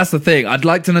don't know. That's the thing. I'd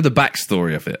like to know the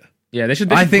backstory of it. Yeah, they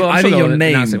should. I think your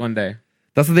name- announce it one day.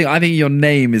 That's the thing. I think your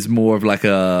name is more of like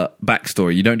a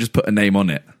backstory. You don't just put a name on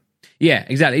it. Yeah,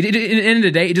 exactly. At the end of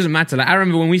the day, it doesn't matter. Like, I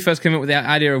remember when we first came up with the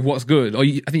idea of what's good, or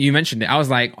I think you mentioned it. I was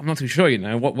like, I'm not too sure.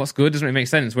 What's good doesn't really make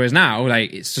sense. Whereas now,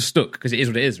 like, it's just stuck because it is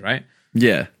what it is, right?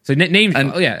 Yeah. So names.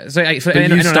 And- So like, for But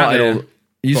anyone you out started there-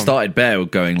 you Go on. started Bear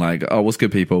going like, oh, what's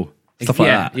good, people? Stuff like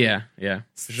that. Yeah,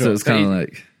 for sure. So it's kind of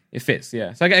like, It fits,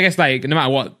 yeah. So I guess like no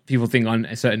matter what people think on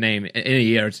a certain name, in a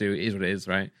year or two, it is what it is,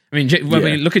 right? I mean, when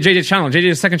we look at JJ's channel,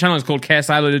 JJ's second channel is called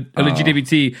KSI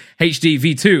LGBT HD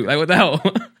V2. Like, what the hell?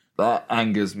 that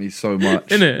angers me so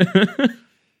much. Isn't it?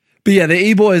 But yeah, the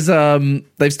E-Boys,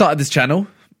 they've started this channel.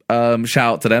 Shout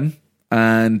out to them.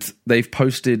 And they've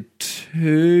posted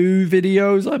 2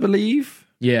 videos, I believe.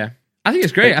 Yeah. I think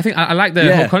it's great. I think I like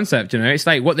the whole concept, It's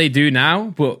like what they do now,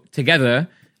 but together,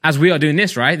 as we are doing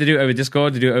this, right? They do it over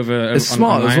Discord, they do it over It's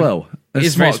smart online. as well.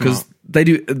 It's very smart because they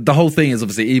do, the whole thing is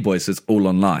obviously E-Boys, so it's all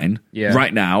online. Yeah.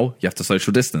 Right now, you have to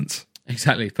social distance.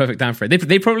 Exactly. Perfect time for it.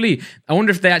 They probably, I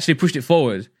wonder if they actually pushed it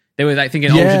forward. They were like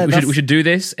thinking, Yeah, we should do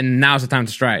this, and now's the time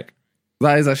to strike.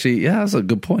 That is actually, that's a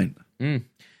good point.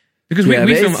 Because Yeah,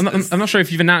 we but filmed, I'm not sure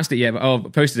if you've announced it yet,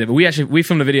 but posted it. But we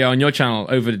filmed a video on your channel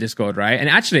over the Discord, right? And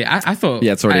actually, I thought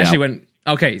Yeah, it's already I actually out. went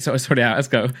okay. So it's already out. Let's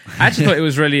go. I actually thought it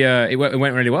was really it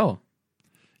went really well.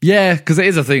 Yeah, because it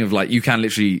is a thing of like, you can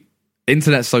literally,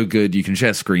 internet's so good, you can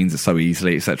share screens so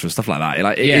easily, etc. Stuff like that.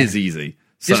 Like, it is easy.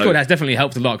 So, Discord has definitely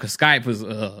helped a lot because Skype was.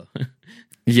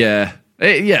 yeah,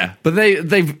 but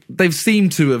they've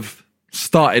seemed to have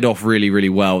started off really, really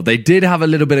well. They did have a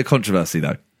little bit of controversy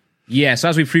though. Yeah, so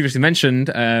as we previously mentioned,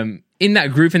 in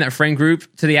that friend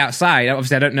group to the outside,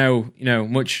 obviously I don't know,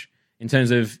 much in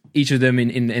terms of each of them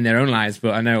in their own lives,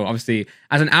 but I know obviously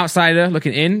as an outsider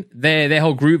looking in, their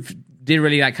whole group did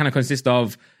really like kind of consist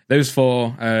of those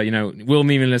 4, Will,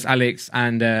 Memulus, Alex,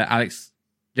 and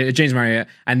James Marriott,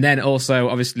 and then also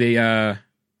obviously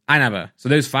Inaba. So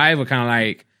those 5 were kind of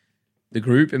like the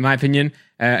group, in my opinion.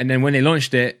 And then when they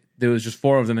launched it, there was just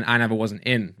 4 of them, and Inaba wasn't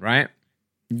in, right?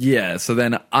 Yeah, so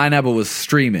then iNabba was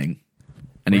streaming,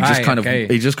 and he just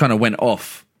kind of went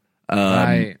off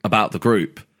about the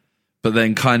group, but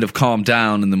then kind of calmed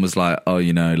down and then was like, oh,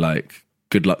 like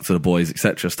good luck to the boys,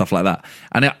 etc., stuff like that.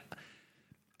 And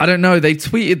I don't know. They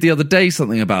tweeted the other day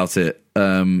something about it,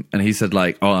 and he said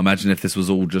like, oh, imagine if this was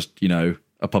all just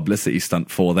a publicity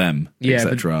stunt for them,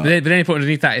 etc. But then he put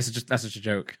underneath that, that's such a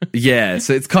joke. Yeah,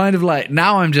 so it's kind of like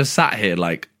now I'm just sat here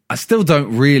like I still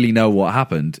don't really know what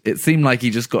happened. It seemed like he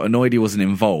just got annoyed he wasn't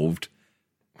involved,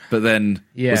 but then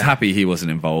was happy he wasn't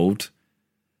involved.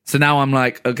 So now I'm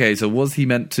like, okay, so was he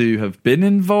meant to have been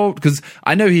involved? Because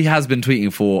I know he has been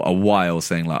tweeting for a while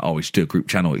saying like, oh, we should do a group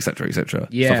channel, etc., stuff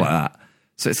like that.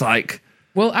 So it's like...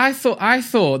 Well, I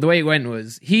thought the way it went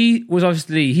was, he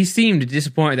seemed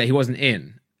disappointed that he wasn't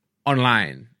in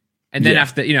online. And then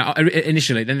after,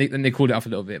 initially, then they cooled it off a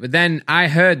little bit. But then I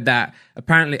heard that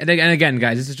apparently, and again,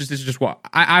 guys, this is just what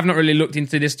I've not really looked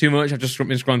into this too much. I've just been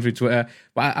scrolling through Twitter,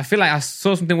 but I feel like I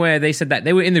saw something where they said that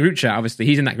they were in the group chat. Obviously,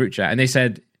 he's in that group chat, and they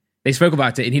said they spoke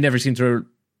about it, and he never seemed to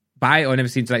buy it or never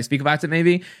seemed to like speak about it,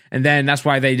 maybe. And then that's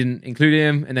why they didn't include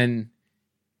him. And then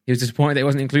he was disappointed that he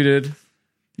wasn't included.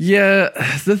 Yeah,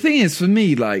 the thing is, for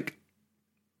me, like,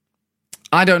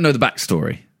 I don't know the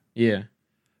backstory. Yeah,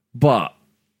 but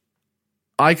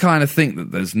I kind of think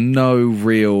that there's no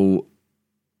real...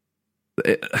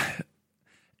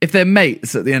 If they're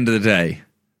mates at the end of the day,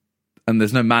 and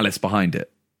there's no malice behind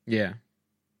it,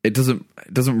 it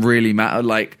doesn't really matter.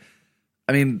 Like,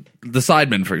 I mean, the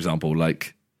Sidemen, for example,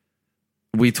 like,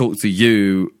 we talk to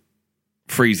you,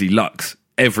 Freezy, Lux,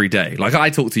 every day. Like, I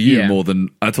talk to you more than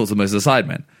I talk to most of the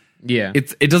Sidemen. Yeah.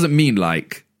 It doesn't mean,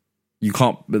 like, you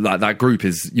can't... Like, that group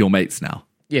is your mates now.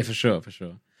 Yeah, for sure.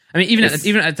 I mean, even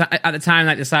at the time,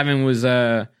 like the Simon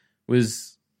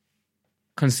was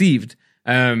conceived,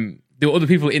 there were other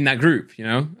people in that group,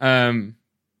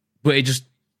 but it just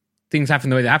things happen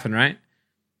the way they happen, right?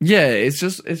 Yeah, it's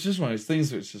just one of those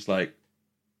things where it's just like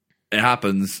it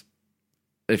happens.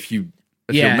 If your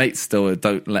mates still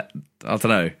don't let, I don't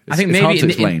know. I think maybe hard to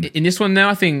explain. In this one, though,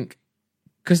 I think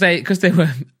because they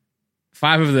were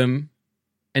 5 of them,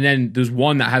 and then there's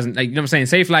one that hasn't. Like, you know what I'm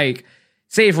saying?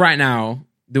 Say if right now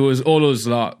there was all us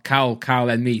lot, Cal,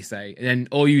 and me, say, and then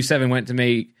all you 7 went to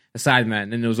make a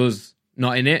Sideman, and there was us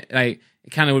not in it. Like, it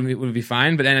kind of would be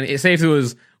fine. But then say if there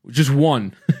was just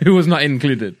one who was not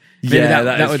included, maybe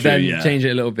that would then change it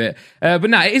a little bit. But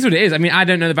no, it is what it is. I mean, I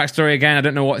don't know the backstory again. I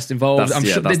don't know what's involved. I'm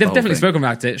sure they've definitely spoken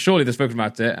about it. Surely they've spoken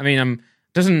about it. I mean,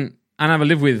 doesn't Anaba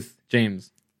live with James?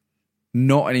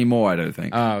 Not anymore, I don't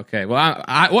think. Oh, okay. Well,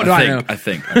 what do I know? I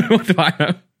think. What do I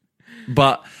know?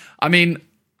 But I mean,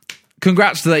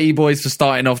 congrats to the E-Boys for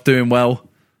starting off doing well.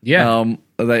 Yeah.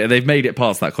 They've made it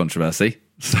past that controversy.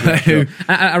 So sure.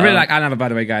 I really like iNabba, by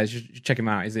the way, guys. You should check him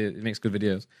out. He makes good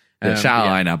videos. Shout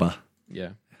out iNabba. Yeah.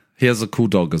 He has a cool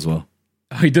dog as well.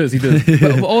 Oh, he does.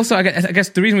 but also, I guess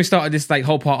the reason we started this like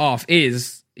whole part off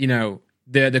is,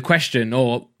 the question,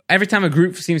 or every time a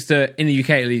group seems to, in the UK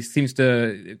at least, seems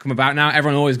to come about now,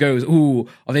 everyone always goes, ooh,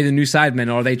 are they the new Sidemen,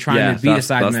 or are they trying to be the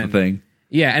Sidemen? That's the thing.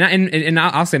 Yeah, and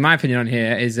I'll say my opinion on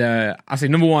here is, I'll say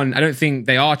number 1, I don't think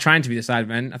they are trying to be the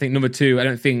Sidemen. I think number 2, I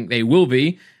don't think they will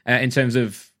be, in terms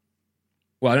of,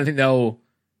 well, I don't think they'll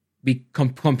be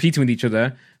competing with each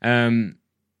other.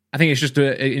 I think it's just,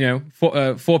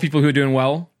 4 people who are doing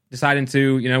well, deciding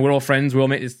to, we're all friends, we'll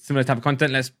make this similar type of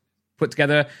content, let's put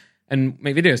together and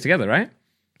make videos together, right?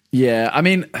 Yeah, I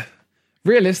mean,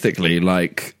 realistically,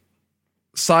 like,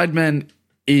 Sidemen,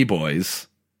 E-Boys,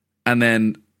 and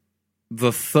then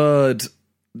the third,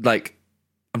 like,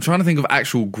 I'm trying to think of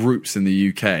actual groups in the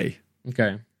UK.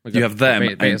 Okay. You have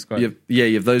them. Beta Squad.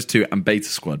 You have those 2 and Beta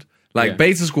Squad. Like,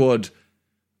 Beta Squad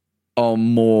are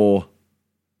more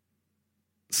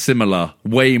similar,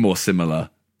 way more similar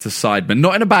to Sidemen.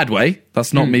 Not in a bad way.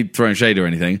 That's not me throwing shade or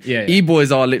anything. Yeah.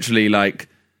 E-Boys are literally, like,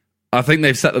 I think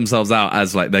they've set themselves out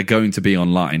as, like, they're going to be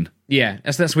online. Yeah,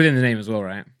 that's within the name as well,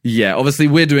 right? Yeah, obviously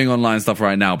we're doing online stuff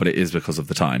right now, but it is because of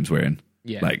the times we're in.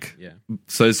 Yeah.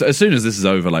 So as soon as this is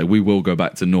over, like, we will go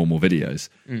back to normal videos.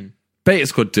 Beta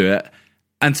Squad do it,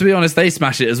 and to be honest, they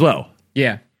smash it as well.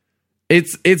 Yeah.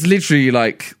 It's literally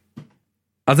like,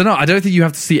 I don't know. I don't think you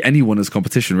have to see anyone as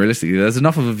competition. Realistically, there's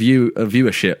enough of a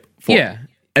viewership for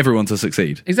everyone to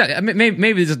succeed. Exactly.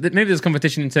 Maybe there's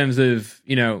competition in terms of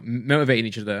motivating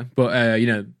each other, but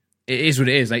it is what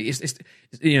it is. Like it's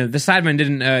the Sidemen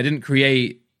didn't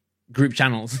create group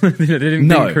channels. They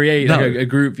didn't create like a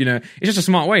group. It's just a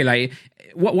smart way. Like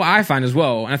what I find as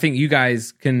well, and I think you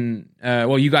guys can.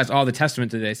 You guys are the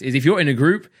testament to this. Is if you're in a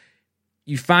group,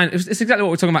 you find it's exactly what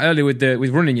we were talking about earlier with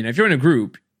running. If you're in a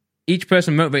group, each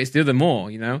person motivates the other more.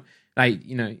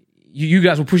 you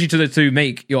guys will push each other to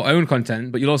make your own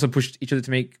content, but you'll also push each other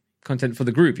to make content for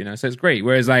the group, you know. So it's great.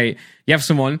 Whereas like you have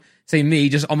someone, say me,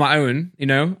 just on my own, you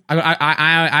know,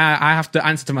 I have to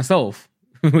answer to myself,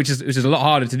 which is a lot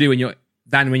harder to do when you're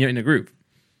in a group.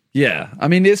 Yeah, I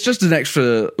mean, it's just an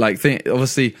extra like thing.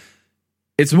 Obviously,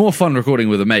 it's more fun recording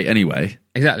with a mate anyway.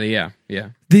 Exactly. Yeah.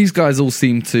 Yeah. These guys all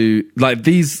seem to like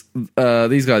these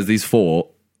guys. These four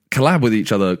collab with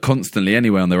each other constantly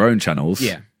anyway on their own channels.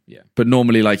 Yeah. Yeah. But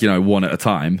normally, like, you know, one at a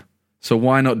time. So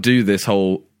why not do this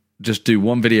whole? Just do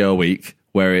one video a week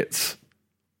where it's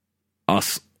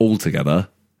us all together,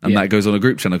 and that goes on a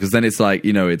group channel. Because then it's like,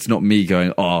 you know, it's not me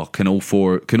going, oh, can all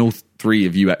three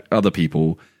of you other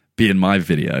people be in my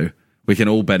video? We can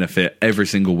all benefit every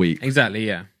single week. Exactly,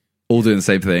 yeah. All doing the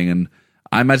same thing. And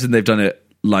I imagine they've done it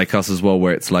like us as well,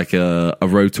 where it's like a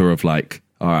rota of like,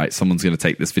 all right, someone's going to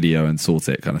take this video and sort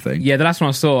it kind of thing. Yeah, the last one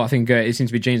I saw, I think it seems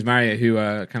to be James Marriott who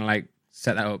kind of like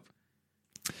set that up.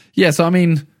 Yeah, so I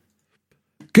mean,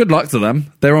 good luck to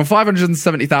them. They're on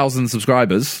 570,000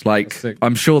 subscribers. Like,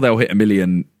 I'm sure they'll hit 1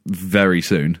 million very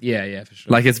soon. Yeah, for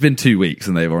sure. Like, it's been 2 weeks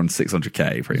and they're on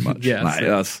 600k pretty much. Yeah, like,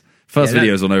 that's first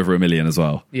video's on over 1 million as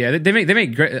well. Yeah, they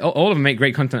make great. All of them make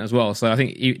great content as well. So I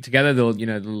think together they'll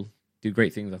do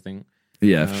great things. I think.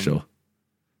 Yeah, for sure.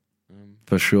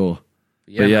 For sure.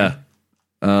 Yeah,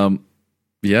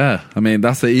 yeah. I mean,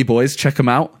 that's the E-Boys. Check them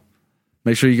out.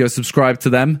 Make sure you go subscribe to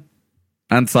them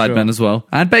and Sidemen as well,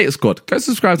 and Beta Squad. Go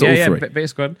subscribe to all three. Yeah, Beta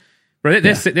Squad. Bro,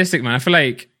 they're sick, man. I feel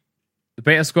like the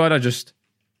Beta Squad are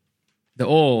they're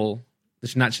all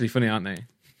just naturally funny, aren't they?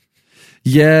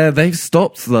 Yeah, they've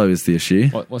stopped though. Is the issue?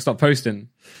 What stop posting?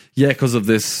 Yeah, because of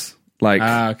this. Like,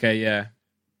 okay,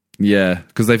 yeah,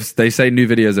 because they say new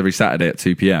videos every Saturday at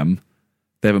 2 p.m.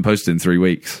 They haven't posted in 3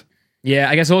 weeks. Yeah,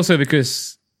 I guess also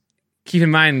because keep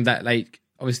in mind that like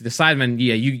obviously the Sidemen,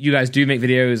 you guys do make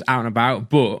videos out and about,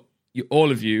 but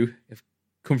all of you have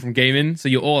come from gaming, so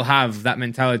you all have that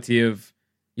mentality of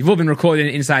you've all been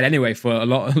recording inside anyway for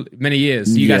many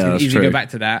years. So you guys can easily go back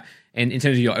to that. And in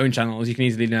terms of your own channels, you can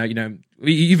easily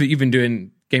you've been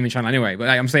doing gaming channel anyway. But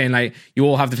like I'm saying, like you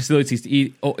all have the facilities to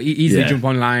easily jump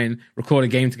online, record a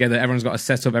game together. Everyone's got to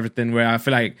set up everything. Where I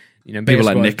feel like people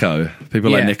like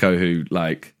Nico who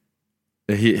like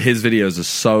his videos are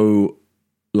so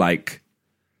like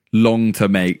long to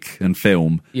make and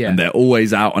film, and they're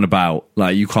always out and about.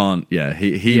 Like you can't,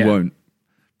 he won't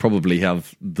probably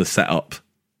have the setup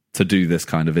to do this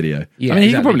kind of video. Yeah, I mean,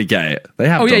 he can probably get it. They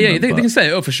have. They can set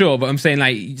it up for sure. But I'm saying,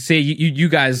 like, say you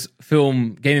guys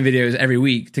film gaming videos every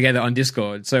week together on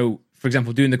Discord. So, for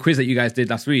example, doing the quiz that you guys did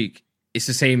last week, it's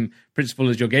the same principle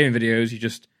as your gaming videos. You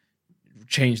just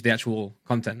change the actual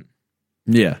content.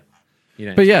 Yeah,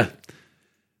 but yeah,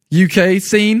 UK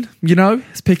scene,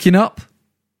 it's picking up.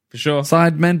 For sure.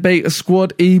 Sidemen, Beta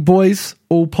Squad, E-Boys,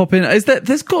 all popping.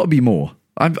 There's got to be more.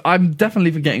 I'm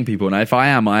definitely forgetting people. Now, if I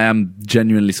am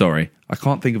genuinely sorry. I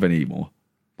can't think of any more.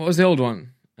 What was the old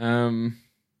one? Wasn't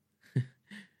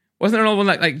there an old one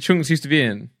like Chunks used to be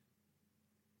in?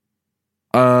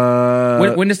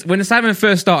 When the Sidemen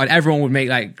first started, everyone would make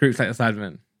like groups like the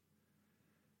Sidemen.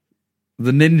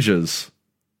 The Ninjas.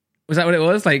 Was that what it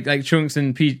was? Like Chunks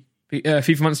and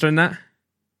FIFA Monster and that?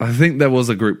 I think there was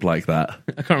a group like that.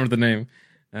 I can't remember the name.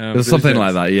 It was something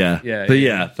like that, yeah.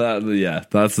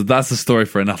 That's a story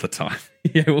for another time.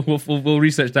 Yeah, we'll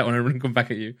research that one and come back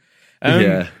at you.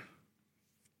 Yeah.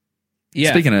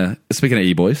 Speaking of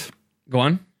E-Boys, go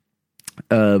on.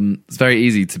 It's very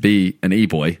easy to be an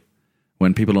E-Boy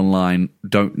when people online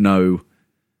don't know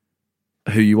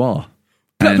who you are,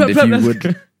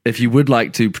 and if you would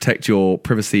like to protect your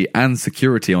privacy and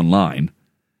security online.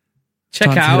 Check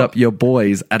hit out up your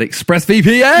boys at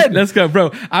ExpressVPN. Let's go,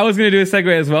 bro. I was going to do a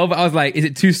segue as well, but I was like, is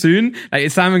it too soon? Like,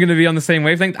 is Simon going to be on the same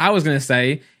wavelength? I was going to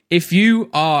say, if you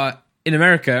are in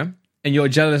America and you're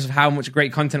jealous of how much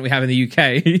great content we have in the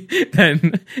UK,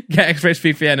 then get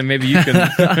ExpressVPN and maybe you can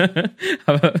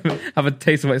have a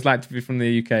taste of what it's like to be from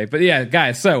the UK. But yeah,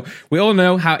 guys, so we all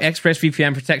know how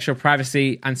ExpressVPN protects your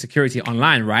privacy and security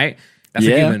online, right? That's a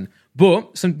given.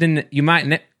 But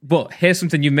here's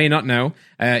something you may not know.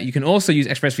 You can also use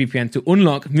ExpressVPN to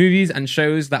unlock movies and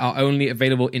shows that are only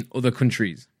available in other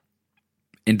countries.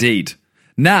 Indeed.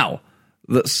 Now,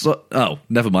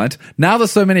 never mind. Now that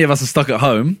so many of us are stuck at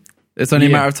home, it's only a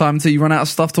matter of time until you run out of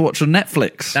stuff to watch on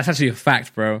Netflix. That's actually a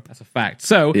fact, bro. That's a fact.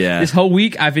 So this whole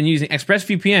week, I've been using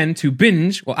ExpressVPN to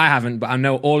binge. Well, I haven't, but I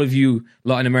know all of you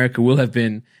lot in America will have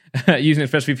been using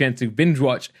ExpressVPN to binge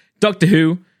watch Doctor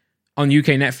Who on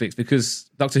UK Netflix, because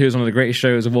Doctor Who is one of the greatest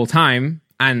shows of all time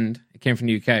and it came from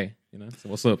the UK. So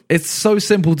what's up? It's so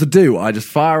simple to do. I just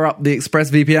fire up the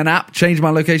ExpressVPN app, change my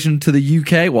location to the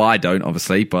UK. Well, I don't,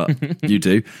 obviously, but you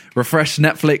do. Refresh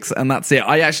Netflix, and that's it.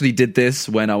 I actually did this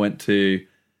when I went to...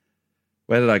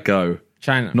 Where did I go?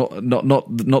 China. Not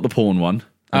the porn one.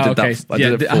 I did okay.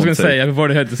 I was going to say, I've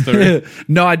already heard the story.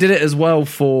 No, I did it as well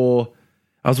for...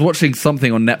 I was watching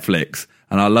something on Netflix,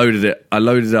 and I loaded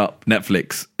up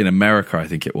Netflix in America, I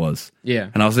think it was. Yeah.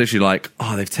 And I was literally like,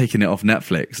 oh, they've taken it off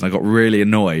Netflix. And I got really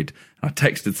annoyed. And I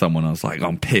texted someone. I was like, oh,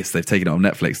 I'm pissed. They've taken it off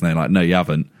Netflix. And they're like, no, you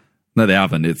haven't. No, they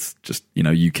haven't. It's just,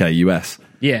 UK, US.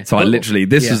 Yeah. So I literally,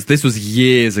 this was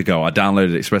years ago. I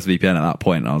downloaded ExpressVPN at that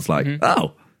point, and I was like,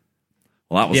 oh,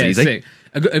 well, that was easy. Sick.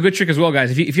 A good trick as well,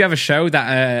 guys. If you have a show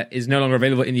that is no longer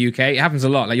available in the UK, it happens a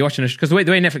lot. Like you're watching because the way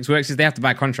Netflix works is they have to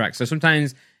buy contracts. So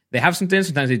sometimes they have something,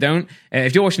 sometimes they don't.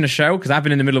 If you're watching a show, because I've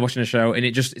been in the middle of watching a show and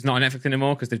it's not on Netflix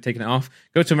anymore because they've taken it off.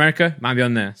 Go to America, might be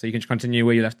on there, so you can just continue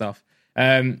where you left off.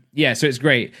 So it's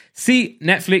great.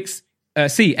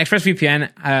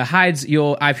 ExpressVPN hides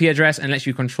your IP address and lets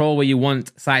you control where you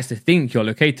want sites to think you're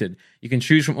located. You can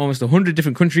choose from almost 100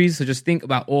 different countries, so just think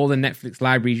about all the Netflix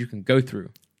libraries you can go through.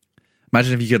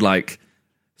 Imagine if you could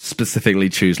specifically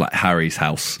choose Harry's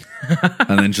house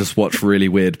and then just watch really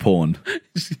weird porn.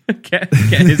 get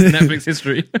his Netflix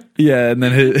history. Yeah, and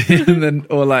then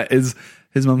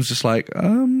his mum's just like,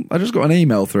 I just got an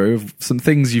email through of some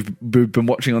things you've been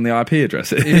watching on the IP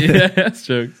address. Yeah, that's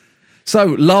true.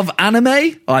 So, love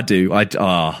anime? I do.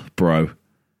 Bro.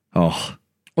 Oh.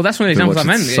 Well, that's one of the examples I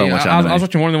meant. So much I was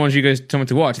watching one of the ones you guys told me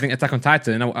to watch. I think Attack on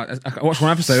Titan. I watched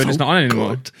one episode. It's not on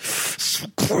anymore. So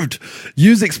good.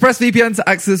 Use ExpressVPN to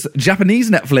access Japanese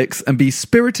Netflix and be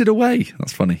spirited away.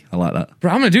 That's funny. I like that.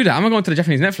 Bro, I'm going to do that. I'm going to go into the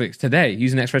Japanese Netflix today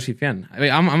using ExpressVPN.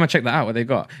 I'm going to check that out, what they've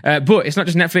got. But it's not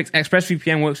just Netflix.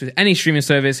 ExpressVPN works with any streaming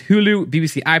service. Hulu,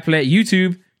 BBC iPlayer,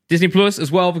 YouTube, Disney Plus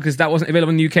as well, because that wasn't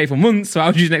available in the UK for months. So I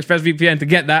was using ExpressVPN to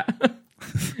get that.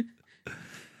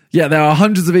 Yeah, there are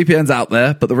hundreds of VPNs out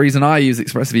there, but the reason I use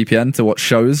ExpressVPN to watch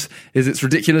shows is it's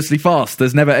ridiculously fast.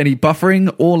 There's never any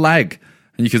buffering or lag,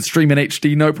 and you can stream in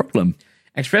HD no problem.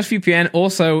 ExpressVPN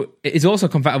is also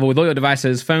compatible with all your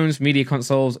devices, phones, media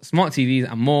consoles, smart TVs,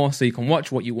 and more, so you can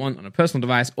watch what you want on a personal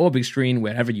device or big screen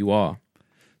wherever you are.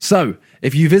 So,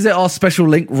 if you visit our special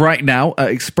link right now at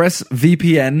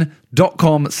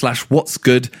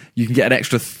expressvpn.com/what'sgood, you can get an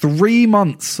extra 3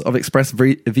 months of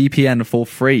ExpressVPN for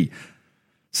free.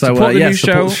 So, support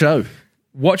the show.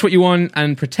 Watch what you want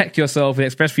and protect yourself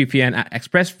with ExpressVPN at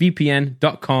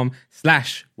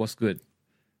expressvpn.com/what'sgood.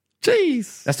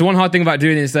 Jeez. That's the one hard thing about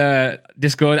doing this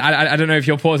Discord. I don't know if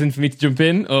you're pausing for me to jump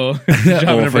in or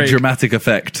or for dramatic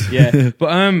effect. Yeah, but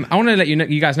I want to let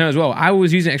you guys know as well. I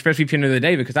was using ExpressVPN the other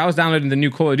day because I was downloading the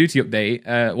new Call of Duty update,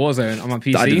 Warzone, on my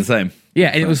PC. I did the same. Yeah,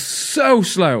 and it was so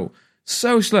slow.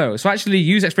 So I actually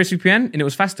used ExpressVPN and it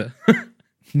was faster.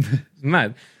 It's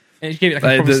mad. And it gave it a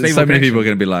proper stable so many connection. people are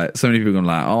going to be like,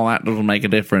 oh, that doesn't make a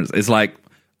difference. It's like,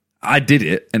 I did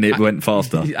it and it went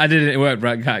faster. I did it worked,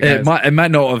 right, guys? It might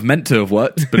not have meant to have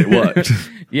worked, but it worked.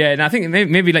 Yeah, and I think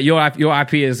maybe your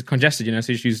IP is congested,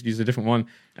 so you should use a different one.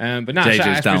 But now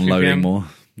JJ's downloading more.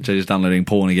 JJ's downloading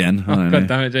porn again. I don't know. God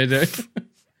damn it,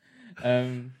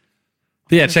 JJ.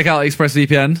 Yeah, check out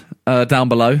ExpressVPN down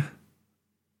below.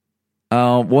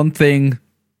 One thing.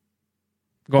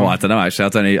 Well, I don't know.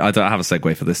 Actually, I don't have a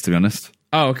segue for this, to be honest.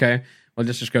 Oh, okay. Well,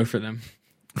 just go for it then.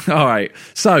 All right.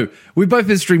 So we've both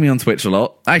been streaming on Twitch a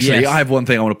lot. Actually, Yes. I have one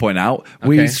thing I want to point out.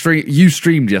 Okay. You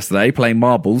streamed yesterday playing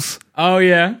marbles, Oh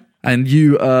yeah. and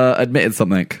you admitted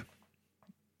something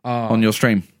on your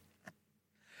stream.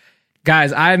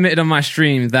 Guys, I admitted on my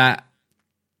stream that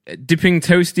dipping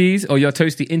toasties or your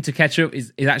toasty into ketchup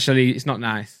is actually it's not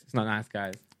nice. It's not nice,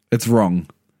 guys. It's wrong.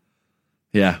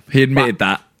 Yeah, he admitted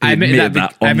that. He admitted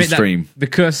that on the stream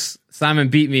because Simon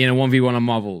beat me in a 1v1 on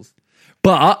marbles.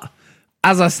 But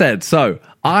as I said, so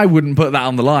I wouldn't put that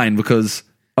on the line because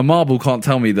a marble can't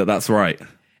tell me that that's right.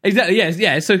 Exactly. Yes.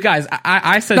 Yeah. So, guys,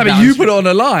 I said no, that. But you put it on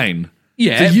a line.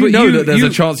 Yeah. So you know that there's a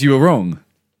chance you were wrong.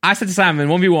 I said to Simon,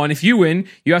 1v1, if you win,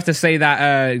 you have to say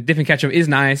that dipping ketchup is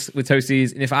nice with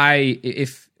toasties, and if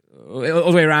all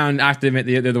the way around, I have to admit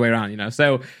the other way around.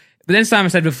 So. But then Simon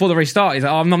said before the race started, he's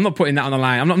like, I'm not putting that on the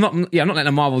line. I'm not letting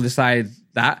a marble decide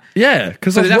that. Yeah,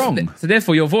 because that's wrong. So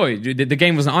therefore, you're void. The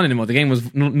game wasn't on anymore. The game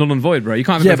was null and void, bro. You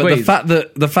can't have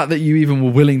but the fact that you even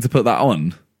were willing to put that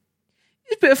on,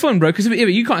 it's a bit of fun, bro. Because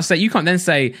you can't then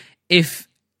say if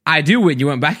I do win, you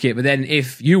won't back it. But then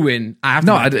if you win, I have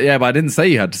to. But I didn't say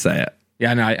you had to say it.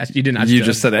 Yeah, no, you didn't. You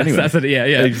just said it anyway. I said it, yeah,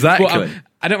 exactly. But,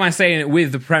 I don't mind saying it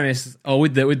with the premise or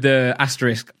with the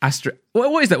asterisk.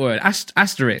 What is that word?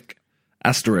 Asterisk.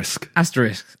 Asterisk.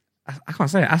 I can't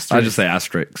say it. Asterisk. I just say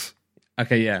asterisks.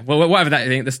 Okay, yeah. Well, whatever that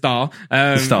thing, the star.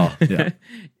 The star, yeah.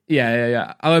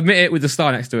 Yeah. I'll admit it with the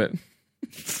star next to it.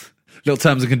 Little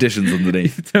terms and conditions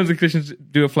underneath. Terms and conditions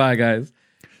do apply, guys.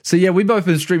 So yeah, we've both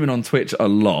been streaming on Twitch a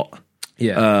lot.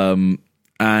 Yeah.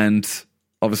 And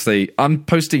obviously, I'm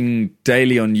posting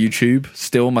daily on YouTube,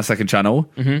 still my second channel.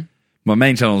 Mm-hmm. My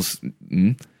main channel's...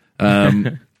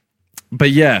 but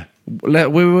yeah, we're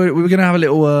going to have a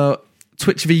little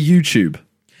Twitch v YouTube.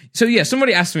 So yeah,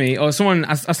 somebody asked me, or someone,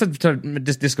 I said to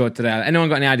this Discord today, anyone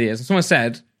got any ideas? And someone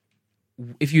said,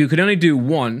 if you could only do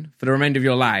one for the remainder of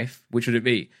your life, which would it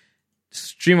be?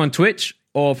 Stream on Twitch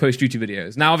or post YouTube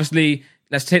videos? Now, obviously,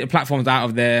 let's take the platforms out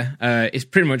of there. It's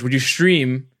pretty much, would you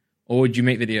stream or would you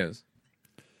make videos?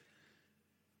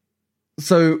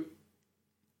 So,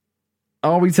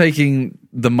 are we taking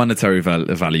the monetary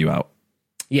value out?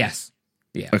 Yes.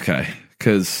 Yeah. Okay,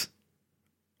 because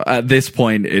at this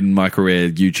point in my career,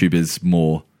 YouTube is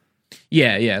more...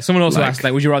 Yeah. Someone also asked,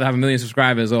 like, would you rather have 1 million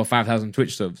subscribers or 5,000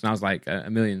 Twitch subs? And I was like,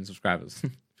 1 million subscribers,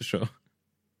 for sure.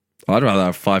 I'd rather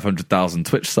have 500,000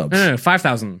 Twitch subs. No,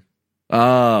 5,000.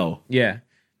 Oh. Yeah.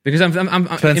 Because I'm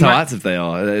depends how active they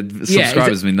are.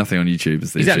 Subscribers mean nothing on YouTube,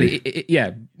 is the issue.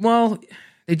 Yeah. Well,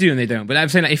 they do and they don't. But I'm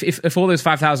saying, like, if all those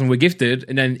 5,000 were gifted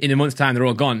and then in a month's time they're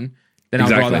all gone, then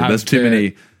I'd rather have... There's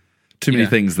too many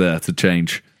things there to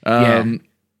change.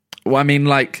 Well, I mean,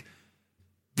 like,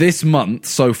 this month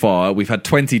so far, we've had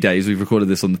 20 days. We've recorded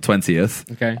this on the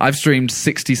 20th. Okay. I've streamed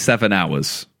 67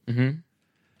 hours.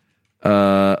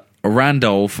 Mm-hmm.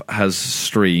 Randolph has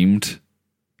streamed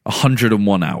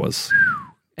 101 hours.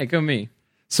 Hey, go me.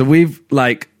 So we've,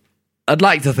 like, I'd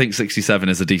like to think 67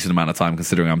 is a decent amount of time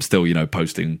considering I'm still, for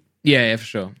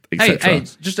sure. Hey,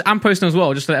 I'm posting as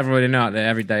well, just to let everybody know out there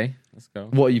every day. Let's go.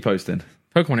 What are you posting?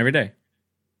 Pokemon every day.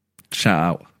 Shout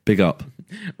out. Big up.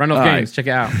 Randolph Games, check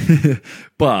it out.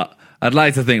 But I'd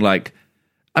like to think, like,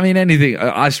 I mean, anything.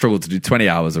 I struggled to do 20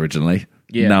 hours originally.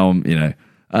 Yeah. Now I'm,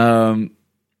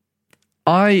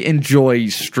 I enjoy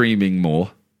streaming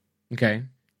more. Okay.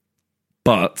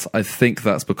 But I think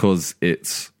that's because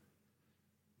it's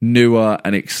newer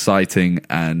and exciting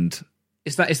and...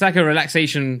 It's like a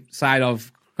relaxation side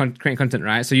of creating content,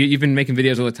 right? So you've been making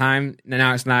videos all the time. And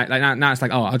now it's now it's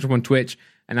like, oh, I'll jump on Twitch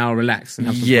and I'll relax. And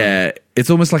have some fun.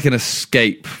 It's almost like an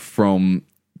escape from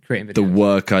creating videos. The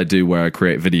work I do where I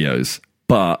create videos.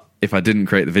 But if I didn't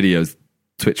create the videos,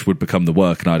 Twitch would become the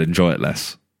work and I'd enjoy it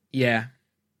less. Yeah.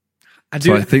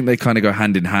 So I think they kind of go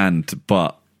hand in hand,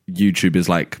 but YouTube is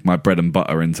like my bread and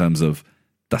butter in terms of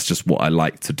that's just what I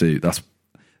like to do.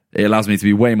 It allows me to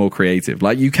be way more creative.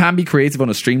 Like, you can be creative on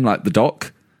a stream like the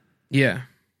doc. Yeah.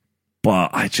 But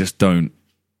I just don't.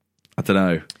 I don't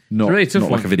know. Not, really tough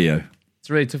not one. like a video. It's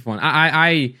a really tough one.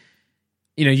 YouTube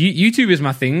is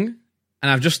my thing,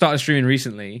 and I've just started streaming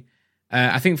recently.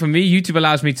 I think for me, YouTube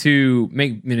allows me to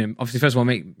make, obviously, first of all,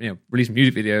 release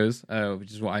music videos,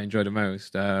 which is what I enjoy the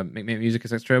most, make music,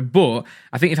 etc. But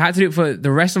I think if I had to do it for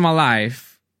the rest of my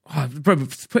life,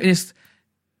 putting this.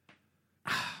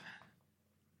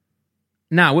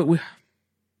 Now,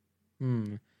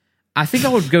 I think I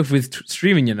would go with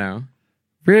streaming,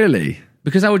 Really?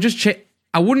 Because I would just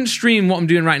I wouldn't stream what I'm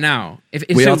doing right now.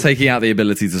 We are taking out the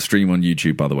ability to stream on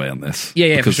YouTube, by the way, on this.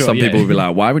 Yeah, because for sure, some people will be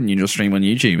like, why wouldn't you just stream on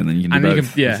YouTube and then you can do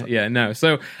both? No.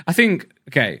 So I think,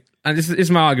 okay, and this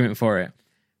is my argument for it.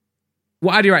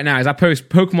 What I do right now is I post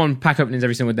Pokemon pack openings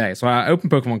every single day. So I open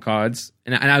Pokemon cards,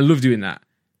 and I love doing that.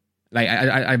 Like,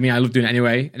 I love doing it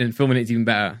anyway, and then filming it's even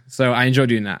better. So I enjoy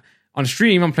doing that. On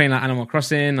stream, I'm playing like Animal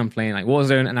Crossing, I'm playing like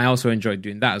Warzone, and I also enjoy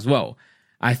doing that as well.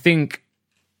 I think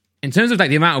in terms of like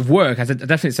the amount of work, I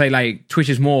definitely say like Twitch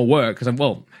is more work because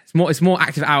it's more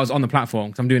active hours on the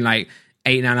platform because I'm doing like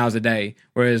 8-9 hours a day,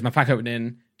 whereas my pack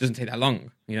opening doesn't take that long,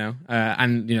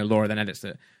 and Laura then edits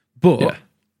it. But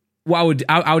what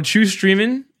I would choose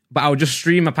streaming, but I would just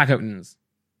stream my pack openings.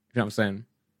 You know what I'm saying?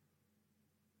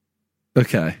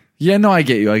 Okay. Yeah, no, I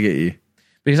get you.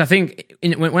 Because I think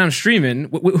when I'm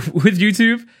streaming with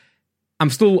YouTube,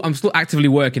 I'm still actively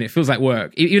working. It feels like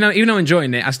work. Even though I'm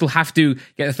enjoying it, I still have to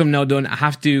get the thumbnail done. I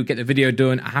have to get the video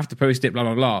done. I have to post it. Blah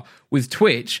blah blah. With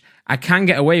Twitch, I can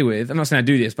get away with. I'm not saying I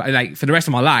do this, but like for the rest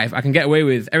of my life, I can get away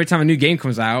with every time a new game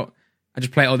comes out, I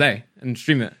just play it all day and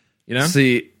stream it.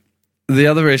 See, the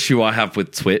other issue I have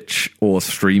with Twitch or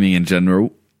streaming in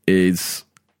general is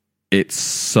it's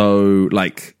so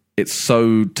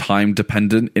time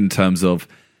dependent in terms of,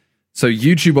 so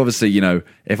YouTube obviously,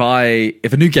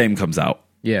 if a new game comes out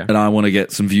and I want to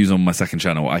get some views on my second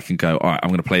channel, I can go, all right, I'm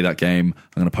going to play that game,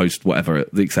 I'm going to post whatever,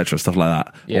 etc., stuff like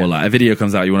that. Or like a video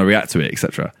comes out, you want to react to it,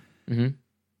 etc. Mm-hmm.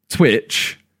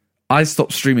 Twitch, I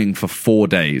stopped streaming for 4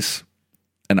 days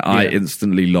and I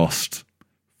instantly lost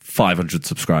 500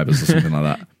 subscribers or something like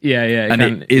that. Yeah, And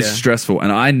it is stressful.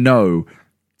 And I know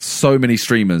so many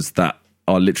streamers that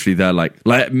are literally there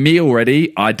like me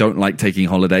already. I don't like taking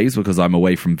holidays because I'm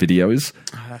away from videos.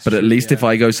 But at least if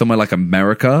I go somewhere like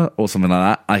America or something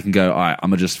like that, I can go, all right, I'm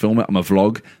going to just film it. I'm a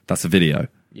vlog. That's a video.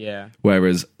 Yeah.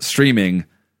 Whereas streaming,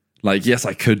 like, yes,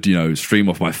 I could, stream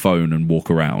off my phone and walk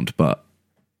around, but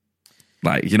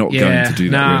like, you're not going to do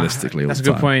that realistically all the time. That's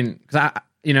a good point. Because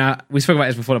we spoke about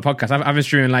this before the podcast. I've been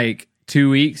streaming like 2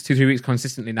 weeks, 2-3 weeks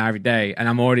consistently now every day, and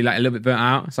I'm already like a little bit burnt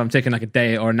out. So I'm taking like a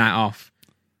day or a night off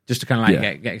just to kind of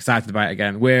like get excited about it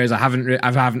again. Whereas I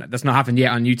haven't. That's not happened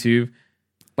yet on YouTube.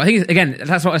 But I think again,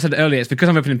 that's what I said earlier. It's because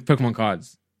I'm opening Pokemon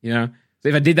cards. So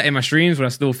if I did that in my streams, would I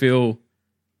still feel?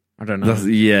 I don't know.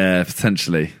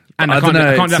 Potentially. And I can't do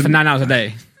that for 9 hours a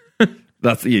day.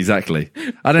 That's exactly.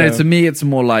 I don't know. To me, it's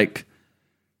more like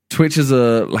Twitch is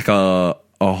a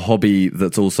hobby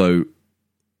that's also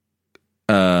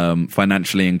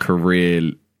financially and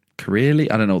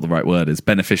careerly, I don't know what the right word is,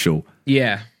 beneficial.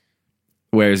 Yeah.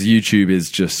 Whereas YouTube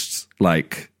is just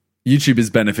like, YouTube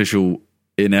is beneficial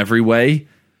in every way,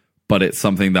 but it's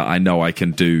something that I know I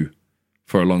can do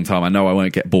for a long time. I know I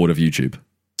won't get bored of YouTube.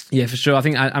 Yeah, for sure. I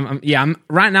think I'm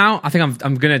right now. I think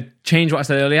I'm gonna change what I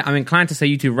said earlier. I'm inclined to say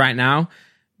YouTube right now,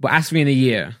 but ask me in a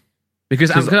year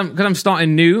because I'm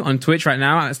starting new on Twitch right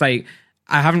now. It's like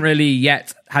I haven't really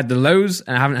yet had the lows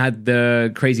and I haven't had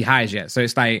the crazy highs yet. So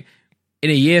it's like in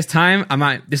a year's time,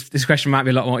 this question might be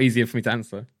a lot more easier for me to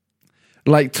answer.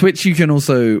 Like Twitch, you can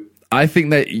also. I think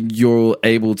that you're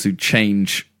able to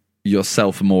change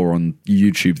yourself more on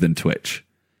YouTube than Twitch.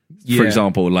 Yeah. For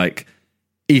example, like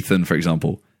Ethan, for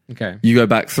example. Okay. You go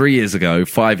back 3 years ago,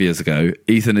 5 years ago,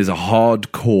 Ethan is a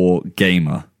hardcore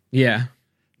gamer. Yeah.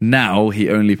 Now he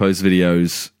only posts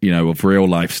videos, of real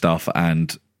life stuff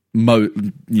and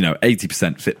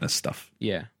 80% fitness stuff.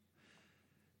 Yeah.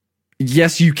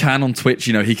 Yes, you can on Twitch,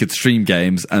 he could stream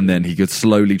games and then he could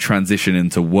slowly transition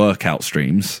into workout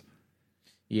streams.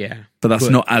 Yeah. But that's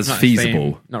not as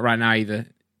feasible. Not right now either.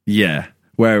 Yeah.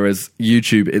 Whereas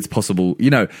YouTube, it's possible.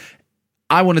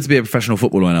 I wanted to be a professional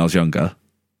footballer when I was younger.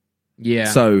 Yeah.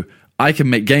 So I can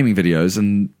make gaming videos,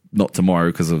 and not tomorrow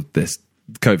because of this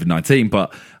COVID-19,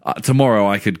 but tomorrow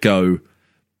I could go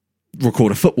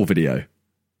record a football video,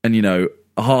 and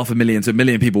 500,000 to 1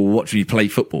 million people will watch me play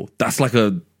football. That's like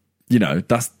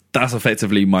that's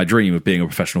effectively my dream of being a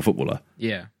professional footballer.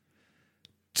 Yeah.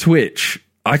 Twitch,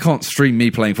 I can't stream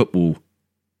me playing football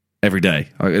every day.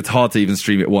 It's hard to even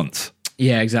stream it once.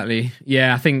 Yeah, exactly.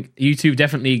 Yeah, I think YouTube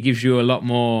definitely gives you a lot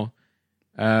more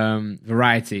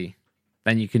variety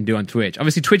than you can do on Twitch.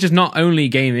 Obviously, Twitch is not only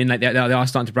gaming; like they are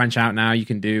starting to branch out now. You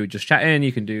can do just chatting.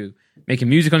 You can do making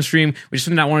music on stream, which is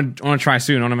something I want to try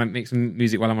soon. I want to make some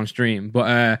music while I'm on stream.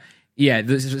 But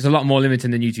there's a lot more limiting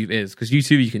than YouTube is, because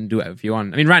YouTube you can do it if you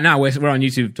want. I mean, right now we're on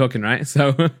YouTube talking, right?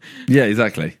 So yeah,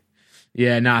 exactly.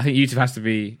 Yeah, no, I think YouTube has to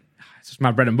be. It's just my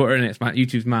bread and butter, isn't it?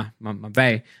 YouTube's my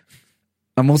bae.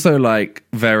 I'm also like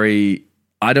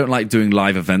I don't like doing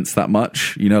live events that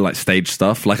much, like stage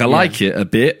stuff. Like I like it a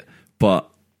bit, but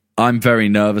I'm very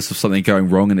nervous of something going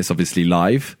wrong, and it's obviously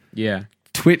live. Yeah.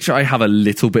 Twitch, I have a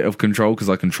little bit of control because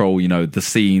I control, the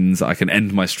scenes. I can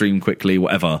end my stream quickly,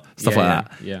 whatever, stuff like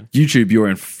that. Yeah. YouTube, you're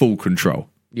in full control.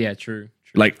 Yeah, true.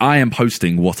 Like I am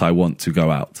posting what I want to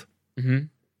go out. Mm-hmm.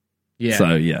 Yeah.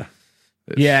 So yeah.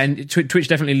 Yeah, and Twitch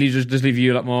definitely does leave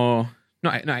you a lot more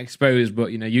not exposed, but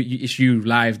it's you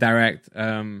live, direct.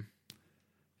 Yeah,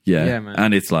 man.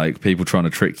 And it's like people trying to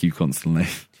trick you constantly.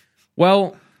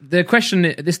 Well, the question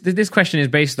this question is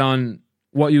based on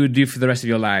what you would do for the rest of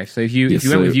your life. So if you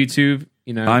went with YouTube,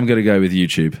 I'm going to go with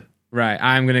YouTube. Right,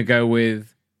 I'm going to go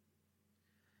with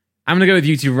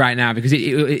YouTube right now because I'm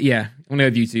going to go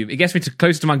with YouTube. It gets me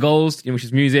closer to my goals, which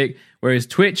is music. Whereas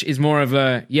Twitch is more of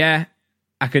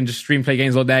I can just stream, play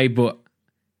games all day, but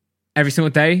every single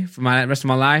day for my rest of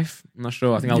my life, I'm not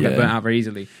sure. I think I'll get burnt out very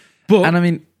easily. But and I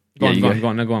mean, go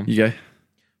on. You go.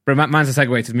 But mine's a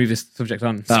segue to move this subject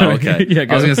on. So, oh, okay. Yeah,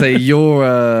 I was going to say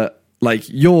your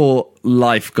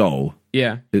life goal,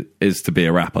 is to be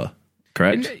a rapper,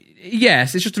 correct?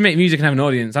 Yes, it's just to make music and have an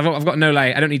audience. I've got no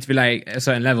I don't need to be a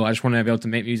certain level. I just want to be able to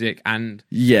make music and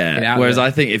get it out Whereas there. I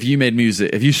think if you made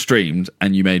music, if you streamed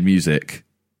and you made music,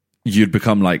 you'd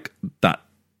become like that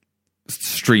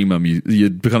streamer.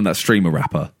 You'd become that streamer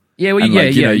rapper. Yeah, well,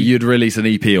 you'd release an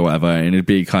EP or whatever, and it'd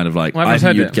be kind of like I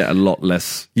think you'd get a lot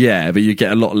less. Yeah, but you'd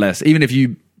get a lot less, even if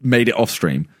you made it off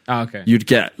stream. Oh, okay. You'd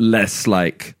get less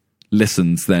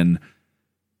listens than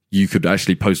you could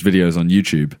actually post videos on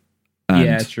YouTube. And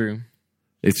yeah, true.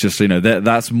 It's just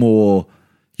that's more.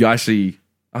 You actually,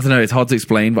 I don't know. It's hard to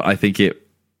explain, but I think it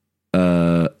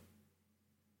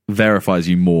verifies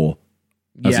you more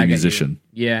as a musician.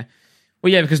 Yeah.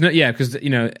 Well, yeah, because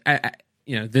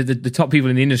the top people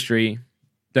in the industry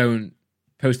don't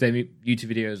post their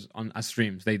YouTube videos as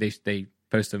streams. They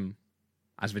post them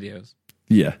as videos.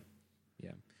 Yeah.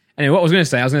 Yeah. Anyway, what I was going to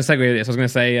say, I was going to segue this. I was going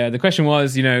to say the question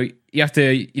was, you have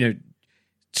to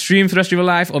stream for the rest of your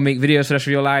life or make videos for the rest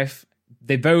of your life.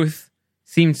 They both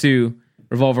seem to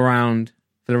revolve around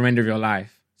for the remainder of your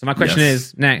life. So my question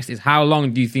is how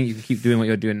long do you think you can keep doing what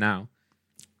you're doing now?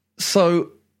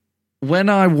 So when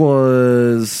I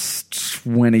was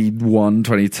 21,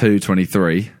 22,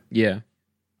 23. Yeah.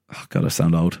 Oh, God, I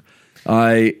sound old.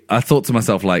 I thought to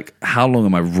myself, like, how long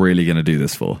am I really going to do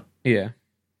this for? Yeah.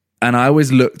 And I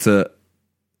always looked at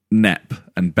Nep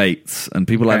and Bates and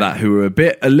people like that who were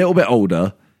a little bit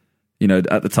older,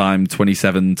 at the time,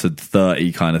 27 to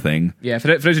 30 kind of thing. Yeah, for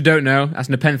those who don't know, that's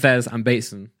Nepenthes and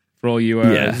Bateson, for all you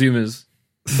Zoomers.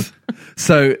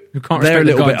 So can't they're a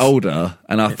little the bit older,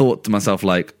 and I thought to myself,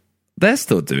 like, they're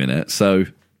still doing it, so,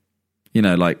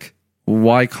 like,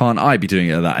 why can't I be doing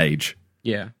it at that age?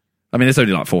 Yeah. I mean, it's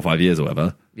only like 4 or 5 years or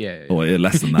whatever. Yeah. Or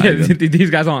less than that. Yeah, these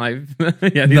guys aren't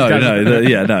like...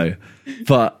 No.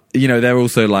 But, they're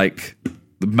also like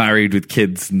married with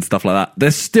kids and stuff like that.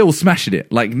 They're still smashing it.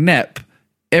 Like Nep,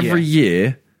 every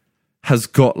year has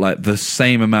got like the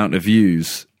same amount of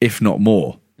views, if not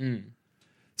more.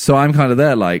 So I'm kind of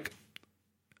there, like,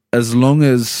 as long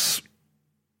as,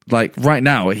 like, right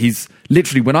now, he's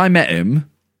literally, when I met him,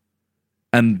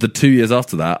 and the 2 years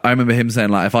after that, I remember him saying,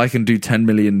 like, if I can do 10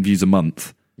 million views a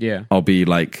month, I'll be,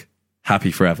 like,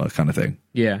 happy forever kind of thing.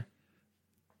 Yeah.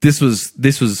 This was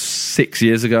 6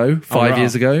 years ago, 5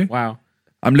 years ago. Wow.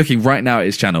 I'm looking right now at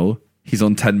his channel. He's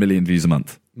on 10 million views a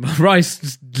month. Right,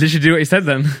 just literally do what he said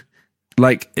then.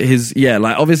 Like,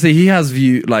 obviously he has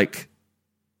like,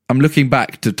 I'm looking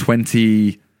back to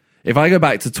if I go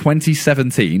back to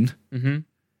 2017,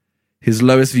 his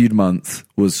lowest viewed month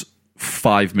was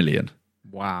 5 million.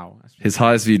 Wow. His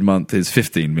highest viewed month is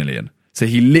 15 million. So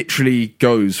he literally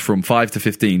goes from 5 to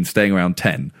 15, staying around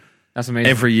 10. That's amazing.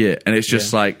 Every year. And it's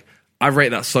just like, I rate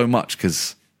that so much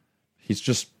because he's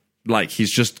just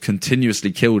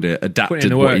continuously killed it,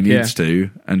 adapted what he needs to,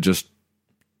 and just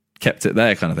kept it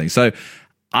there kind of thing. So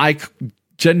I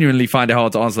genuinely find it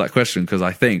hard to answer that question because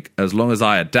I think as long as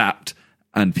I adapt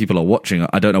and people are watching,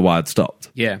 I don't know why I'd stopped.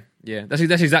 Yeah. Yeah, that's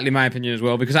exactly my opinion as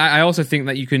well, because I also think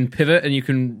that you can pivot and you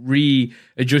can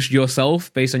readjust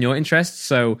yourself based on your interests.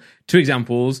 So 2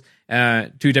 examples,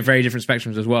 2 very different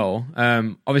spectrums as well.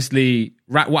 Obviously,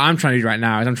 what I'm trying to do right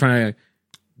now is I'm trying to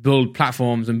build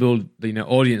platforms and build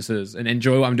audiences and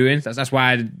enjoy what I'm doing. That's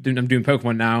why I'm doing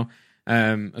Pokemon now.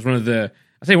 As one of the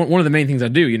main things I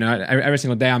do. Every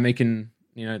single day I'm making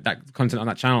that content on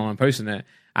that channel and I'm posting it.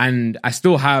 And I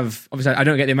still have, obviously, I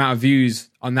don't get the amount of views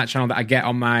on that channel that I get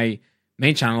on my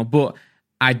main channel, but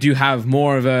I do have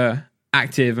more of a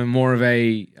active and more of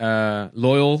a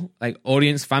loyal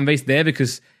audience fan base there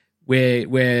because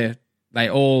we're like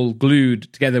all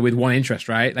glued together with one interest,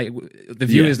 right? Like the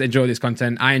viewers enjoy this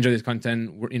content, I enjoy this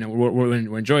content.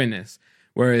 We're enjoying this.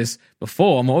 Whereas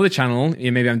before on my other channel,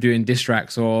 maybe I'm doing diss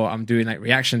tracks or I'm doing like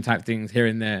reaction type things here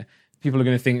and there. People are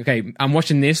going to think, okay, I'm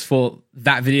watching this for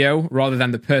that video rather than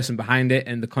the person behind it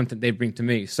and the content they bring to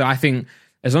me. So I think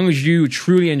as long as you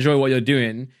truly enjoy what you're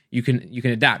doing, you can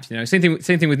adapt. Same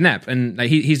thing with Nep, and like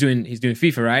he's doing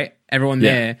FIFA, right? Everyone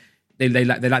there, they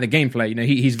like the gameplay.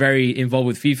 He's very involved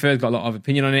with FIFA, got a lot of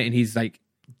opinion on it, and he's like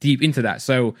deep into that.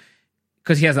 So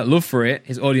because he has that love for it,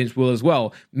 his audience will as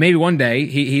well. Maybe one day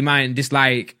he might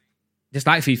dislike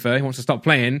FIFA, he wants to stop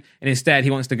playing, and instead he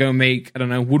wants to go make, I don't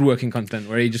know, woodworking content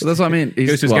where he just that's what I mean.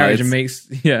 Goes to his garage and makes,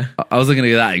 I wasn't going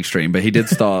to go that extreme, but he did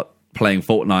start playing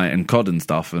Fortnite and COD and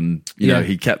stuff, and you know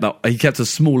he kept a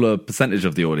smaller percentage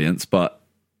of the audience, but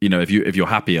if you're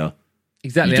happier,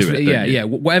 exactly,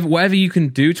 whatever you can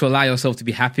do to allow yourself to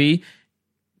be happy,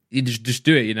 you just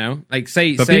do it.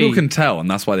 But people can tell, and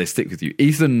that's why they stick with you.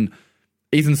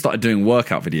 Ethan started doing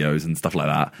workout videos and stuff like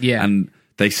that, and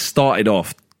they started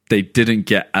off. They didn't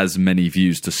get as many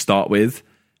views to start with,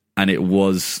 and it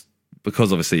was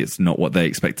because obviously it's not what they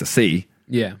expect to see.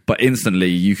 Yeah. But instantly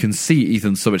you can see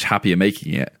Ethan so much happier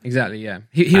making it. Exactly, yeah.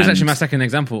 He was actually my second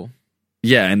example.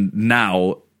 Yeah, and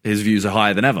now his views are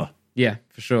higher than ever. Yeah,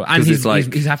 for sure. And he's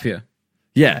happier.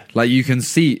 Yeah, like you can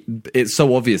see, it's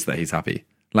so obvious that he's happy.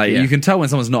 Like you can tell when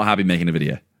someone's not happy making a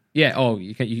video. Yeah,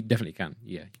 you definitely can.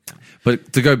 Yeah, you can.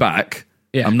 But to go back,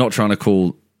 I'm not trying to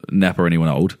call Nep or anyone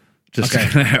old. Just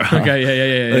okay,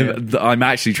 yeah. I'm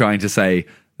actually trying to say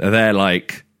they're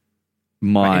like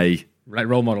my like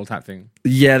role model type thing.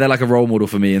 Yeah, they're like a role model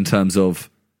for me in terms of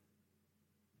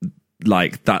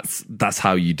like that's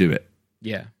how you do it.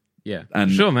 Yeah. Yeah,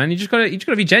 And sure, man. You just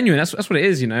gotta be genuine. That's what it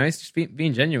is, you know. It's just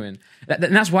being genuine.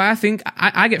 And that's why I think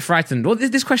I get frightened. Well,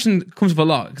 this question comes up a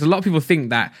lot because a lot of people think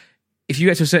that if you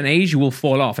get to a certain age, you will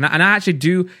fall off. And I actually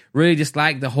do really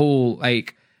dislike the whole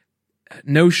like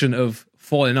notion of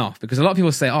falling off, because a lot of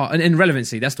people say, "Oh, and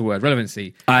relevancy." That's the word,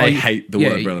 relevancy. I hate the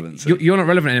word relevancy. You're not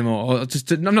relevant anymore. Or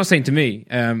I'm not saying to me.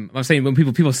 I'm saying when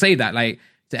people say that, like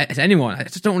to anyone, I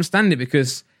just don't understand it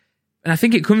because, and I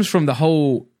think it comes from the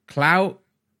whole clout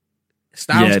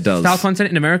style content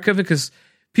in America, because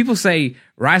people say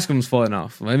Rice Gum's falling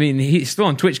off. I mean, he's still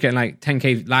on Twitch getting like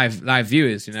 10K live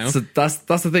viewers, you know? So that's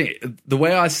the thing. The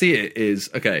way I see it is,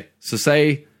 okay, so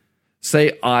say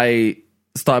I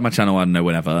started my channel, I don't know,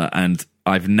 whenever, and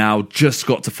I've now just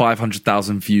got to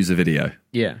 500,000 views a video.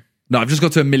 Yeah. No, I've just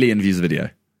got to 1 million views a video.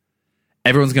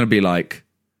 Everyone's going to be like,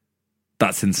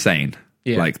 that's insane.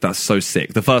 Yeah. Like, that's so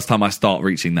sick. The first time I start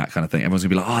reaching that kind of thing, everyone's going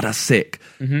to be like, oh, that's sick.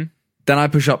 Mm-hmm. Then I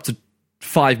push up to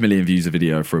 5 million views a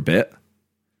video for a bit.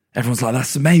 Everyone's like,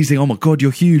 that's amazing. Oh my God,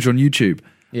 you're huge on YouTube.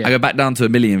 Yeah. I go back down to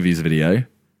 1 million views a video,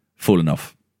 falling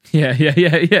off. Yeah.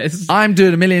 I'm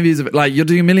doing 1 million views of it, like you're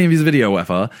doing 1 million views of video or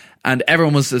whatever, and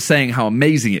everyone was saying how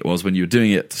amazing it was when you were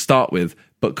doing it to start with,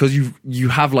 but because you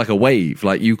have like a wave,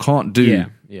 like you can't do,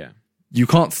 you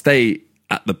can't stay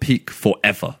at the peak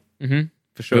forever. Mm-hmm,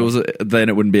 for sure. Then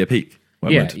it wouldn't be a peak.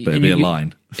 Well, but it'd be a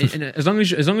line. And as long as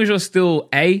you're still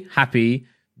A, happy,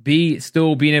 B,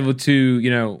 still being able to, you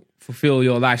know, fulfill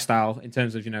your lifestyle in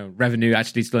terms of, you know, revenue,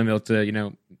 actually still being able to, you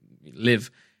know,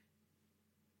 live.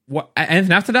 What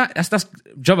anything after that? That's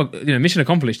job, you know, mission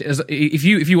accomplished. If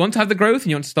you want to have the growth and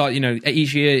you want to start, you know,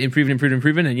 each year improving,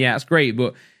 and yeah, that's great.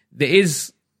 But there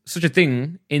is such a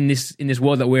thing in this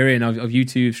world that we're in of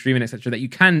YouTube streaming, etc. That you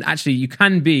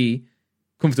can be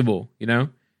comfortable, you know.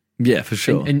 Yeah, for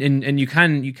sure. And you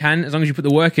can as long as you put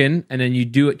the work in and then you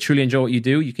do it, truly enjoy what you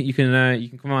do. You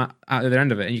can come out the other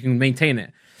end of it and you can maintain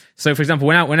it. So, for example,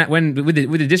 when with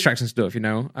the distraction stuff, you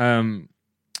know.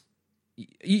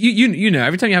 You know,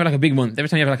 every time you have like a big month, every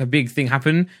time you have like a big thing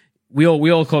happen, we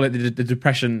all call it the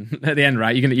depression at the end,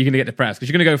 right? You're gonna get depressed because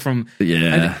you're gonna go from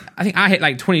I think I hit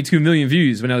like 22 million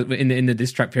views when I was in the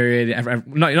diss track period.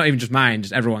 Not even just mine,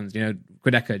 just everyone's. You know,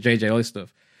 Quideka, JJ, all this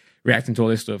stuff, reacting to all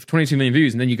this stuff. 22 million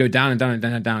views, and then you go down and down and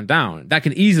down and down and down. That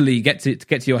can easily get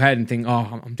to your head and think,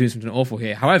 oh, I'm doing something awful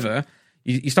here. However,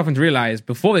 you stop and realize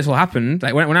before this all happened,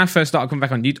 like when I first started coming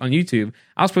back on YouTube,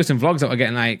 I was posting vlogs that were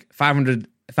getting like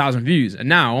 500,000 views, and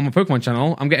now on my Pokemon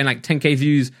channel, I'm getting like 10K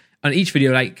views on each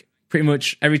video, like pretty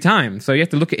much every time. So you have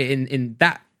to look at it in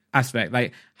that aspect.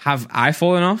 Like, have I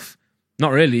fallen off?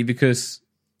 Not really, because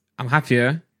I'm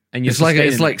happier. And you're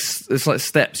it's like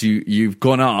steps. You've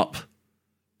gone up.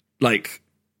 Like,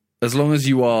 as long as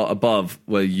you are above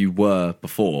where you were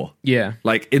before, yeah.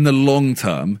 Like in the long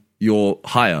term, you're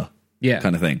higher. Yeah,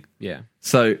 kind of thing. Yeah.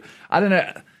 So I don't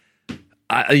know.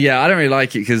 I don't really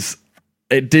like it because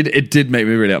it did make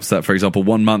me really upset. For example,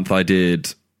 one month I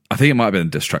think it might have been a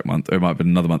diss track month, or it might have been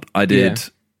another month. I did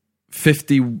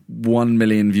 51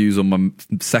 million views on my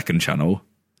second channel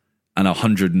and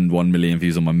 101 million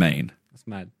views on my main. That's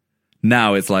mad.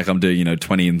 Now it's like I'm doing, you know,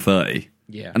 20 and 30.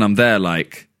 Yeah. And I'm there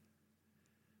like,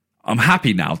 I'm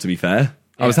happy now, to be fair.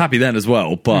 I was happy then as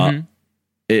well, but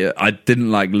I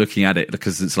didn't like looking at it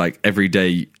because it's like every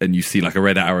day and you see like a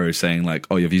red arrow saying like,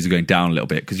 oh, your views are going down a little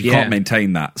bit because you can't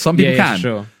maintain that. Some people can.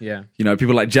 Sure. Yeah. You know,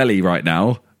 people like Jelly right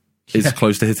now is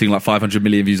close to hitting like 500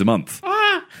 million views a month.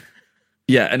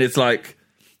 Yeah, and it's like,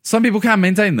 some people can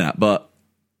maintain that, but,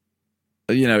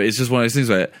 you know, it's just one of those things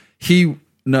where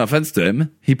no offense to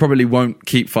him, he probably won't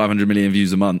keep 500 million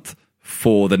views a month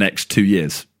for the next 2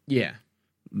 years. Yeah.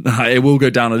 It will go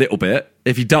down a little bit.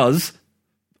 If he does,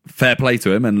 fair play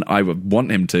to him, and I would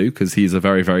want him to because he's a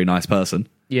very, very nice person.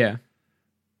 Yeah.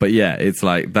 But yeah, it's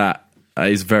like that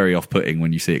is very off-putting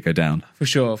when you see it go down. For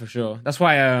sure. That's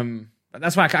why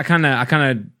I kind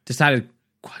of decided.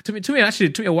 It took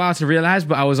me a while to realize,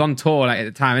 but I was on tour like at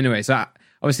the time anyway. So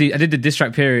I did the diss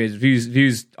track period.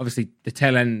 Views obviously the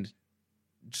tail end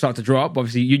start to drop.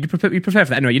 Obviously you prepare for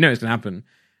that anyway. You know it's gonna happen.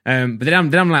 But then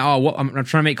I'm like, oh, what? I'm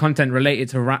trying to make content related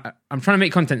to. I'm trying to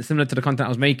make content similar to the content I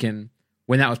was making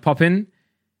when that was popping.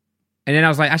 And then I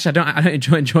was like, actually, I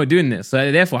don't enjoy doing this.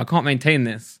 So therefore, I can't maintain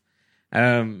this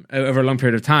over a long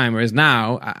period of time. Whereas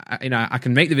now, I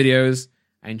can make the videos.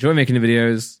 I enjoy making the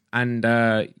videos, and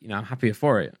I'm happier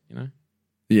for it. You know.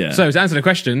 Yeah. So to answer the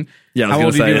question, how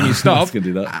old do you be when you stop? I was gonna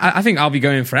do that. I think I'll be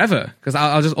going forever because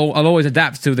I'll always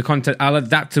adapt to the content. I'll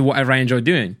adapt to whatever I enjoy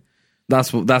doing.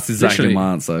 That's exactly literally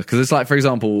my answer. Because it's like, for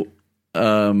example,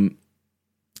 when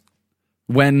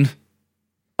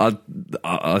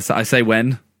I say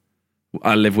when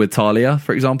I live with Talia,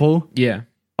 for example. Yeah.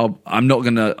 I'm not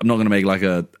gonna make like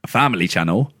a family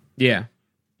channel, Yeah.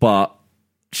 but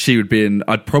she would be in.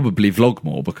 I'd probably vlog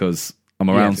more because I'm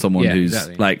around someone who's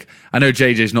exactly. like. I know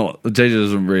JJ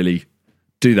doesn't really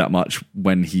do that much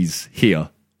when he's here.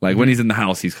 Like when he's in the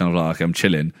house, he's kind of like, I'm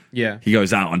chilling. Yeah. He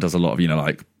goes out and does a lot of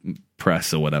like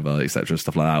press or whatever, etc.,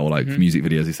 stuff like that, or like music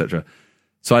videos, etc.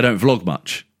 So I don't vlog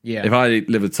much. Yeah. If I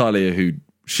live with Talia, who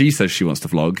she says she wants to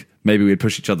vlog, maybe we'd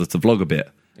push each other to vlog a bit,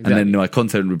 and then my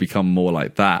content would become more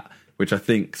like that. Which I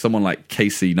think someone like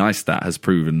Casey Neistat has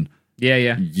proven.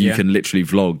 Yeah. You can literally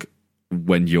vlog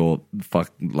when you're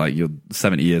you're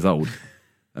 70 years old.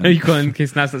 You can't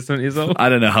kiss Nas at 70 years old. I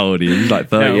don't know how old he is. He's like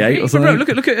 38 or something.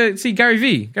 Bro, look at see Gary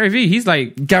V. Gary V. He's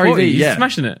like Gary 40, V. He's Yeah,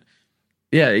 smashing it.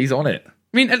 Yeah, he's on it.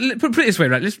 I mean, put it this way,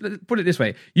 right? Let's put it this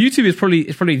way. YouTube is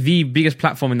probably the biggest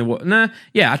platform in the world. Nah,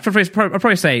 yeah, I'd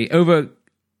probably say over.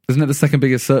 Isn't it the second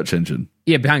biggest search engine?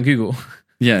 Yeah, behind Google.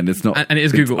 Yeah, and it's not. And it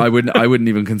is Google. I wouldn't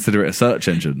even consider it a search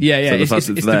engine. Yeah. So the fact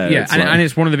it's there. Yeah, and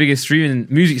it's one of the biggest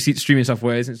music streaming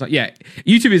softwares. It's like, yeah,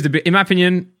 YouTube is in my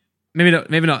opinion, maybe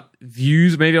not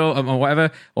views, maybe or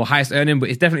whatever, or highest earning, but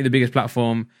it's definitely the biggest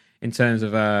platform in terms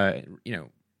of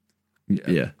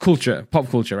culture, pop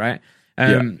culture, right?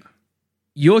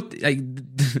 You're like,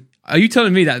 are you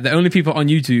telling me that the only people on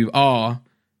YouTube are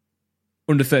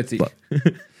under 30?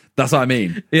 That's what I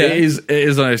mean. Yeah. It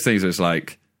is one of those things where it's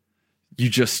like, you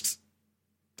just,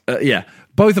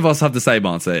 both of us have the same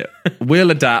answer.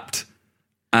 We'll adapt,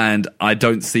 and I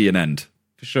don't see an end.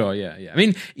 For sure, yeah. I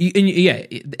mean,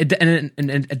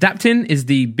 and adapting is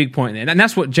the big point there, and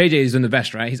that's what JJ has done the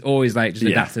best, right? He's always like just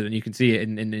adapted, and you can see it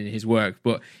in his work.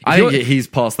 But I think he's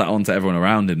passed that on to everyone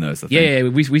around him, though. Yeah,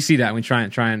 we see that, and we try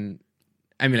and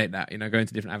emulate that, go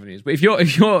into different avenues. But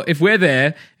if we're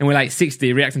there and we're like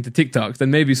 60 reacting to TikToks, then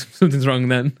maybe something's wrong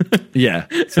then. Yeah,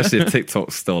 especially if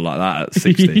TikTok's still like that at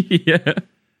 60. Yeah.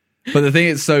 But the thing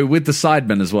is, so with the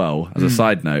Sidemen as well, as a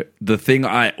side note, the thing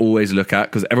I always look at,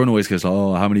 because everyone always goes,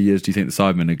 oh, how many years do you think the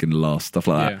Sidemen are going to last? Stuff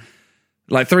like that.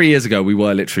 Like 3 years ago, we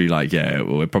were literally like,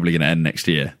 we're probably going to end next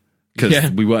year. Because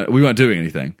we weren't doing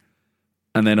anything.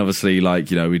 And then obviously,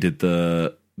 we did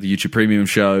the YouTube Premium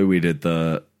show,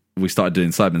 we started doing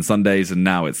Sidemen Sundays, and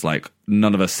now it's like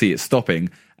none of us see it stopping.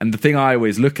 And the thing I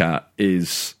always look at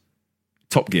is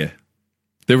Top Gear,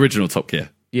 the original Top Gear.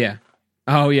 Yeah.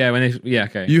 Oh yeah,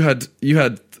 okay. You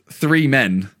had three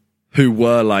men who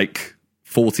were like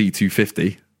 40 to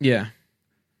 50. Yeah.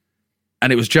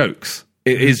 And it was jokes.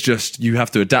 It is just, you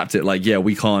have to adapt it. Like,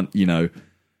 we can't do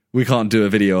a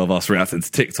video of us reacting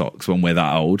to TikToks when we're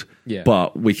that old. Yeah.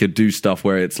 But we could do stuff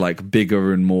where it's like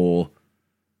bigger and more.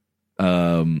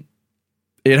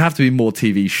 It'd have to be more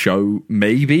TV show,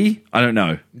 maybe. I don't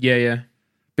know. Yeah.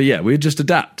 But yeah, we'd just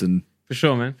adapt. And for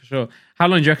sure, man, for sure. How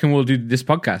long do you reckon we'll do this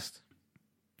podcast?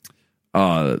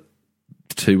 2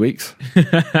 weeks.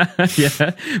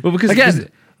 Yeah. Well, because again,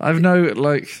 I've no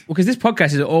because this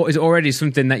podcast is already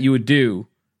something that you would do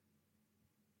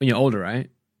when you're older, right?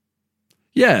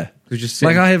 Yeah. Just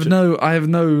I have no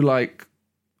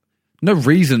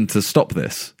reason to stop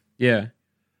this. Yeah.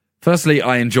 Firstly,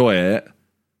 I enjoy it.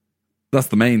 That's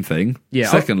the main thing. Yeah.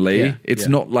 Secondly, it's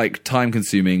not like time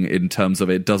consuming in terms of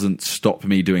it doesn't stop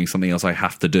me doing something else I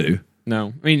have to do.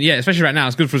 No. I mean, especially right now,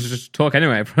 it's good for us to just talk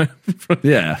anyway.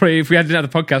 Yeah. Probably, if we had another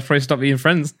podcast, probably stop being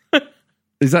friends.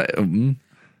 Is that...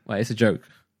 Well, it's a joke.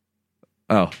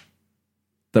 Oh.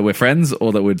 That we're friends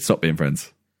or that we'd stop being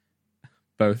friends?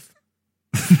 Both.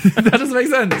 That doesn't make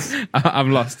sense.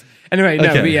 I'm lost. Anyway, no,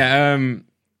 Okay. but yeah,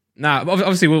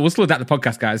 obviously we'll still adapt the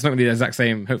podcast, guys. It's not going to be the exact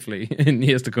same, hopefully, in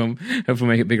years to come. Hopefully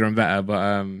make it bigger and better.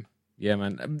 But yeah,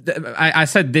 man. I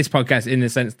said this podcast in the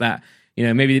sense that,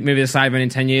 maybe the Sidemen in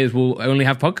 10 years will only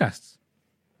have podcasts.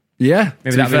 Yeah.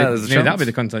 Maybe that'll be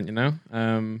the content,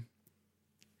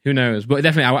 Who knows? But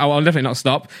definitely, I'll definitely not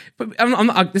stop. But I'm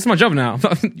not, this is my job now.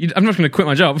 I'm not going to quit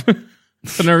my job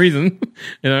for no reason,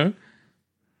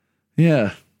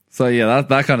 Yeah. So yeah,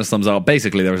 that kind of sums up.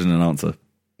 Basically, there isn't an answer.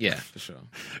 Yeah, for sure.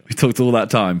 We talked all that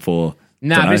time for...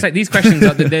 Nah, but it's like these questions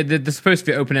they're supposed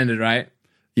to be open ended, right?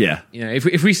 Yeah.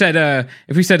 If we said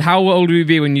how old will you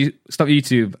be when you stop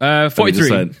YouTube?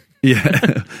 43.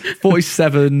 Yeah.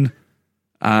 47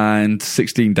 and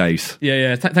 16 days.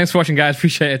 Yeah. Thanks for watching, guys.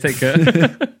 Appreciate it. Take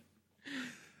care.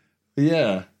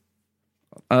 Yeah.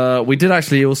 We did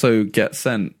actually also get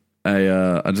sent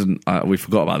we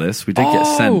forgot about this. We did get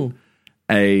sent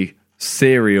a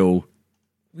cereal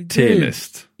tier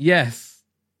list. Yes.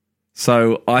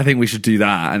 So I think we should do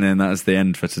that, and then that's the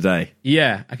end for today.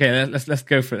 Yeah. Okay. Let's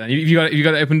go for it then. You got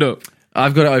it opened up.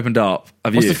 I've got it opened up.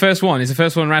 What's the first one? Is the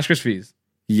first one Rice Krispies?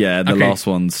 Yeah. The last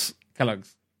one's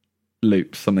Kellogg's.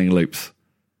 loops.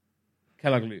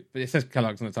 Kellogg Loop, but it says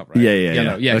Kellogg's on the top, right? Yeah.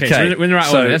 Yellow. Yeah. Okay. So we're in the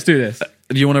right order. Let's do this.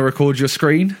 Do you want to record your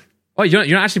screen? Oh, you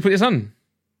don't actually put this on?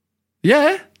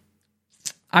 Yeah.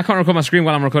 I can't record my screen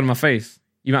while I'm recording my face.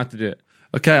 You might have to do it.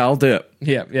 Okay, I'll do it.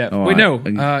 Yeah. All Wait,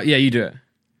 right. no. Yeah, you do it.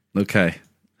 Okay.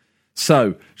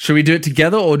 So, should we do it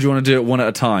together, or do you want to do it one at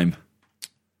a time?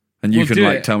 And you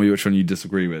can tell me which one you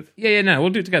disagree with. Yeah. No,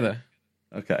 we'll do it together.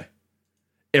 Okay.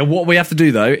 What we have to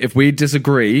do, though, if we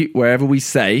disagree, wherever we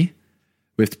say,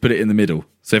 we have to put it in the middle.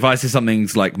 So if I say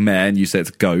something's like meh and you say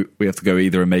it's goat, we have to go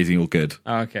either amazing or good.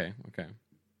 Oh, okay.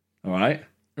 All right?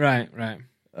 Right.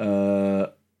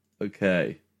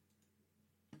 Okay.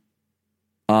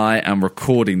 I am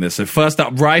recording this. So first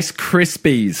up, Rice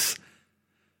Krispies.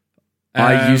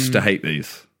 I used to hate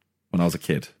these when I was a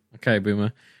kid. Okay,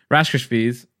 boomer. Rice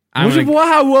Krispies.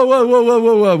 Wow,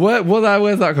 whoa.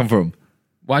 Where's that come from?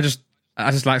 Well, I just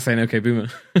like saying okay, boomer.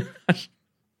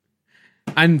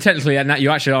 And technically, you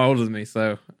actually are older than me,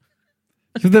 so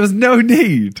there was no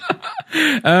need.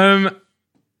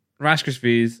 Rice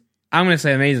Krispies. I'm going to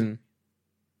say amazing.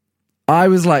 I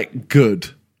was like good.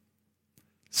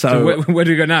 So where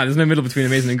do we go now? There's no middle between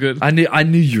amazing and good. I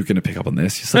knew you were going to pick up on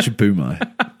this. You're such a boomer.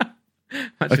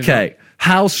 Okay, not.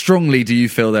 How strongly do you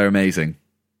feel they're amazing?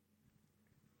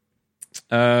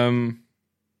 Like,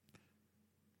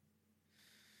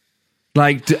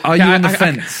 are you on the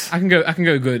fence? I can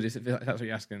go good if that's what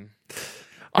you're asking.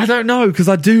 I don't know, because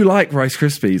I do like Rice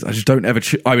Krispies. I just don't ever.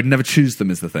 I would never choose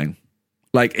them. Is the thing.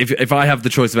 Like, if I have the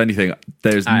choice of anything,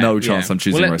 there's no chance I'm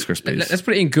choosing Rice Krispies. Let's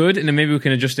put it in good, and then maybe we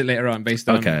can adjust it later on based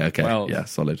on. Okay. Well, yeah,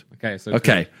 solid.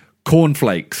 Okay.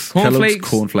 Cornflakes. Kellogg's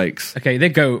cornflakes. Okay, they're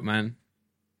goat, man.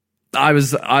 I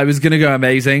was gonna go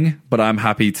amazing, but I'm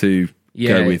happy to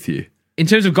go with you. In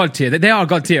terms of God tier, they are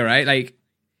God tier, right? Like,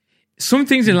 some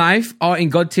things in life are in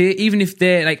God tier, even if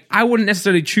they're like, I wouldn't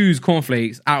necessarily choose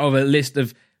cornflakes out of a list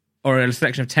of or a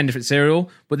selection of 10 different cereal,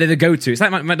 but they're the go-to. It's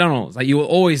like McDonald's. Like, you will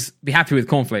always be happy with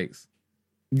cornflakes.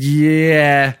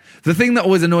 Yeah. The thing that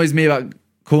always annoys me about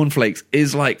cornflakes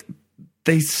is like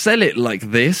they sell it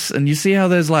like this, and you see how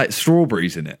there's like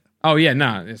strawberries in it. Oh yeah,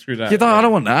 no, screw that. I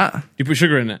don't want that. Do you put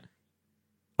sugar in it?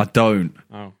 I don't.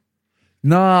 Oh.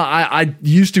 No, I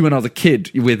used to when I was a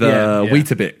kid with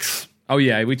Weetabix. Oh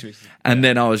yeah, Weetabix. And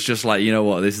then I was just like, you know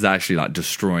what? This is actually like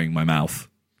destroying my mouth.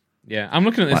 Yeah, I'm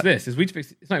looking at this. Is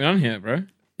Weetabix? It's not even on here, bro.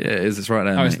 Yeah, it is. It's right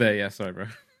there. Oh, it's there. Yeah, sorry, bro.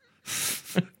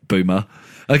 Boomer.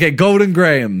 Okay, Golden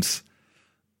Grahams.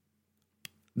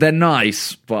 They're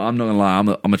nice, but I'm not gonna lie. I'm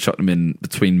gonna chuck them in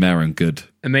between meh and good.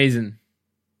 Amazing.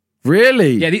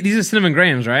 Really? Yeah, these are cinnamon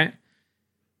grahams, right?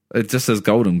 It just says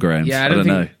Golden Grahams. Yeah, I don't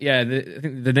know. Yeah, I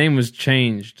think the name was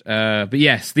changed. But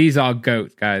yes, these are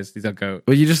goat, guys. These are goat.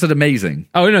 Well, you just said amazing.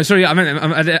 Oh no, sorry.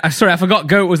 Sorry, I forgot.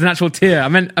 Goat was an actual tier. I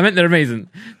meant they're amazing.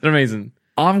 They're amazing.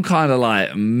 I'm kind of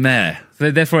like meh. So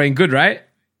they're therefore in good, right?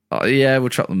 Yeah, we'll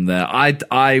chuck them there.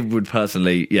 I would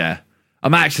personally, yeah.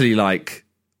 I'm actually like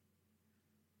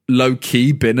low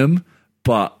key bin them,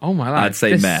 but oh my life, I'd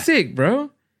say they're meh. Sick,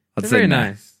 bro. I'd say very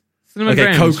meh. Nice. Cinnamon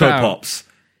okay, grahams,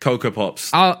 Cocoa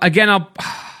Pops.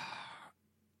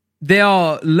 They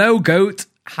are low goat,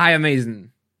 high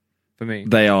amazing for me.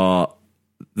 They are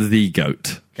the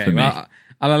goat for me. Well,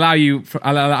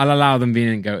 I'll allow them being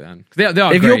in goat then. They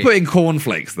are if great. you're putting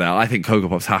cornflakes there, I think Cocoa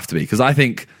Pops have to be, because I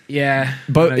think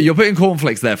you're putting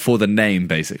cornflakes there for the name,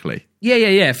 basically.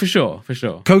 Yeah, for sure.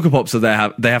 Cocoa Pops are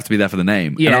there. They have to be there for the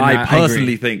name. Yeah, and I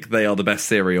personally think they are the best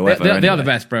cereal ever. They are the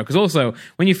best, bro. Because also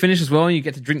when you finish as well, and you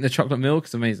get to drink the chocolate milk.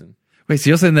 It's amazing. Wait,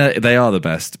 so you're saying that they are the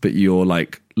best, but you're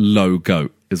like low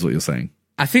goat, is what you're saying?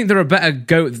 I think there are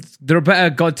better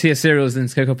god tier cereals than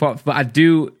Cocoa Pops, but I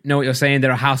do know what you're saying.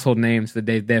 There are household names, so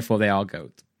therefore they are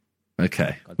goat.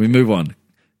 Okay, we move on.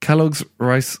 Kellogg's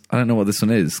Rice. I don't know what this one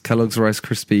is. Kellogg's Rice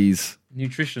Krispies.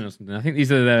 Nutrition or something. I think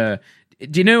these are the.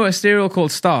 Do you know a cereal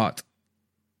called Start?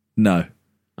 No.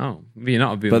 Oh, maybe you're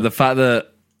not a boomer. But the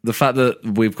fact that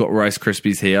we've got Rice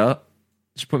Krispies here,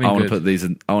 just put me I want to put these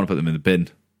in. I want to put them in the bin.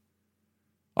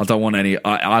 I don't want any.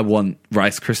 I want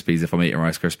Rice Krispies if I'm eating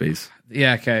Rice Krispies.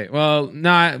 Yeah, okay. Well,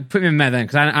 no, put me in there then,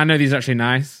 because I know these are actually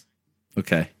nice.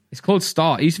 Okay. It's called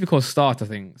Start. It used to be called Start, I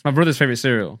think. It's my brother's favourite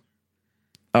cereal.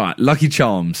 All right, Lucky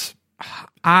Charms.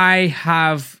 I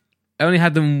have only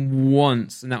had them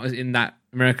once, and that was in that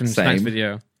American Snacks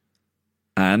video.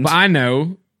 But I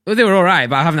know. Well, they were all right,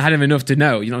 but I haven't had them enough to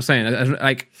know. You know what I'm saying?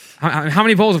 Like, how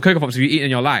many bowls of Cocoa Pops have you eaten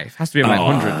in your life? Has to be like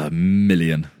 100. A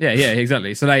million. Yeah,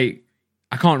 exactly. So, like,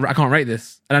 I can't rate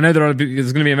this. And I know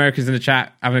there's going to be Americans in the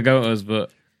chat having a go at us,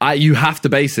 but you have to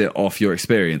base it off your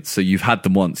experience. So you've had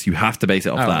them once. You have to base it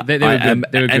off that. They were good.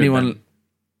 They were good, anyone?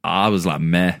 I was like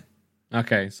meh.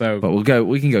 Okay, so but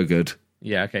we can go good.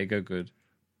 Yeah, okay, go good.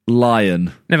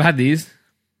 lion. Never had these.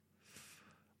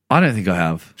 I don't think I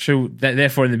have. So they're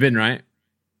therefore in the bin, right?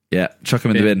 Yeah, chuck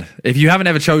them in the bin. If you haven't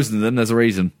ever chosen them, there's a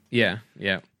reason. Yeah.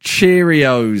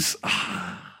 Cheerios.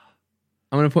 I'm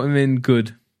going to put them in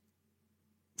good.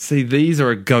 See, these are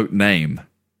a goat name.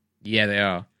 Yeah, they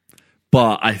are.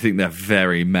 But I think they're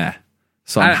very meh.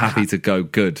 So I'm happy to go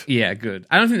good. Yeah, good.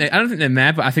 I don't think they're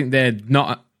meh, but I think they're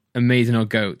not amazing or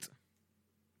goat.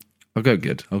 I'll go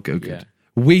good. Yeah.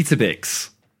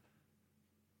 Weetabix.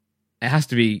 It has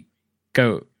to be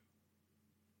goat.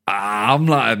 I'm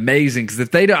like amazing because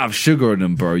if they don't have sugar in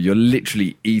them, bro, you're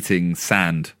literally eating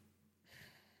sand.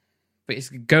 But it's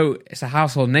goat. It's a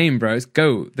household name, bro. It's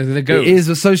goat. They're the goat. It is,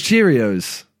 but so's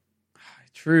Cheerios.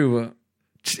 True.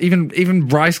 Even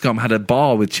Rice Gum had a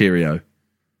bar with Cheerio.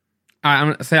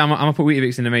 I'm gonna put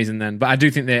Weetabix in amazing then, but I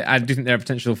do think they're a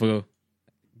potential for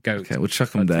goat. Okay, we'll chuck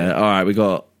them there. All right, we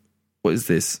got, what is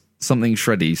this? Something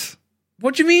Shreddies.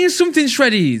 What do you mean something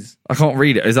Shreddies? I can't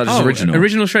read it. Is that just original?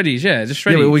 Original Shreddies, yeah, just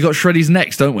Shreddies. Yeah, but we got Shreddies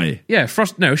next, don't we? Yeah,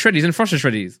 Shreddies and Frosted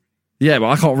Shreddies. Yeah, but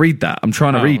I can't read that. I'm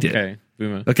trying to read it. Okay,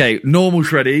 boomer. Okay, normal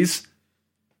Shreddies,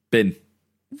 bin.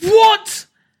 What?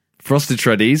 Frosted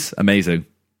Shreddies, amazing.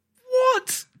 What?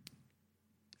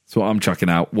 That's what I'm chucking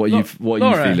out. What are you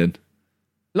feeling?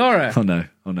 Laura. Oh no. I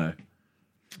don't know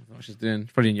what she's doing.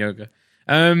 Probably in yoga.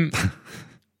 What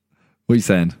are you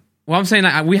saying? Well, I'm saying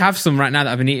like we have some right now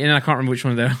that I've been eating and I can't remember which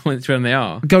one they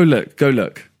are. Go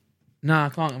look. No, I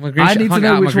can't. I need to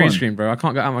know which green one. screen, bro. I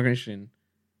can't get out my green screen.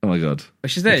 Oh my god.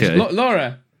 But she's there. Okay.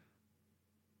 Laura.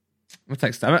 I'm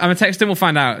gonna text him. We'll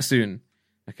find out soon.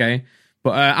 Okay.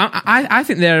 But I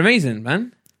think they're amazing,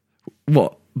 man.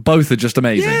 What? Both are just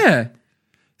amazing. Yeah.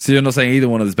 So you're not saying either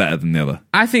one is better than the other?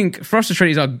 I think Frosted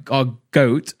Shreddies are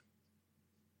goat,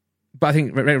 but I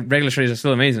think regular Shreddies are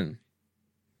still amazing.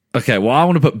 Okay, well I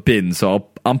want to put bin, so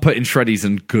I'm putting Shreddies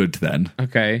and good then.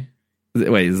 Okay.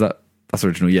 Wait, that's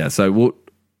original? Yeah. So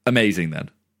amazing then.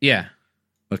 Yeah.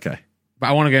 Okay. But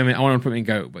I want to go. I want to put them in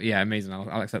goat. But yeah, amazing.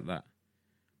 I'll accept that.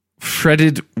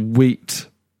 Shredded wheat.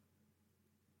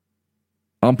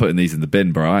 I'm putting these in the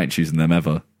bin, bro. I ain't choosing them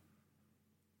ever.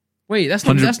 Wait, that's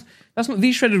not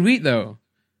these shredded wheat though.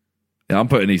 Yeah, I'm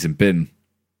putting these in bin.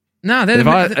 Nah,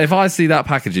 if I see that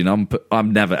packaging,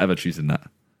 I'm never ever choosing that.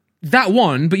 That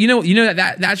one, but you know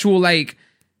that the actual like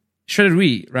shredded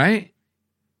wheat, right?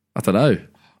 I don't know.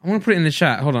 I want to put it in the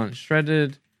chat. Hold on,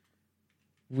 shredded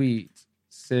wheat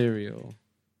cereal.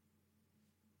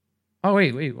 Oh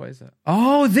wait, what is that?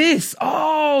 Oh, this.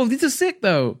 Oh, these are sick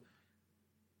though.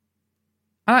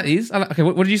 I like these. Okay,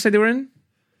 what did you say they were in?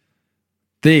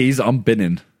 These I'm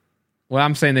binning. Well,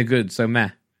 I'm saying they're good, so meh.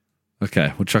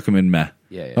 Okay, we'll chuck them in meh.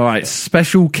 Yeah. All right,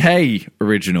 Special K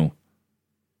original.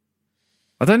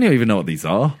 I don't even know what these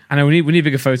are. I know we need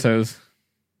bigger photos.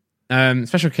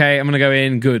 Special K. I'm gonna go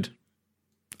in good.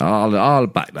 I'll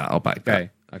back that. I'll back that.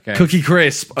 Okay. Cookie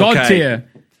Crisp. God tier.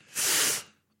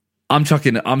 I'm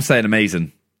saying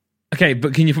amazing. Okay,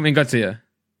 but can you put me in God tier?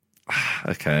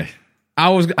 Okay.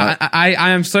 I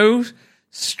am so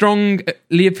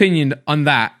strongly opinioned on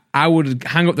that. I would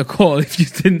hang up the call if you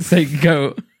didn't say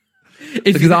goat.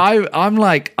 Because I'm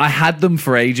like, I had them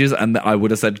for ages and I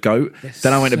would have said goat.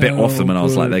 Then I went a bit off them and I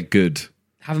was like, they're good.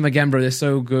 Have them again, bro. They're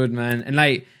so good, man. And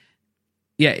like,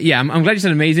 yeah. I'm glad you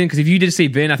said amazing because if you did say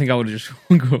bin, I think I would have just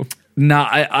go. Nah,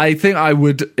 I think I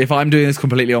would, if I'm doing this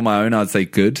completely on my own, I'd say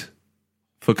good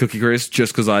for Cookie Crisp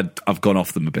just because I've gone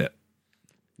off them a bit.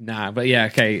 Nah, but yeah,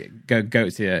 okay.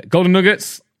 Goats here. Golden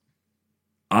Nuggets.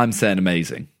 I'm saying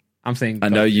amazing. I'm saying I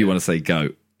know you want to say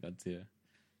goat. God tier.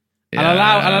 Yeah.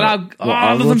 I'll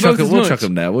allow. We'll chuck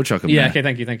them there. We'll chuck them there. Yeah, okay,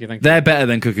 thank you. They're better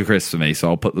than Cookie Crisp for me, so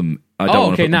I'll put them. I don't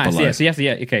want to put them below. Yeah, so you have to.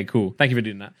 Yeah, okay, cool. Thank you for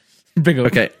doing that. Big up.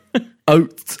 Okay,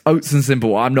 oats and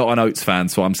simple. I'm not an oats fan,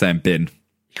 so I'm saying bin.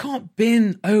 You can't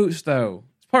bin oats though.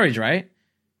 It's porridge, right?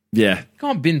 Yeah. You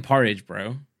can't bin porridge,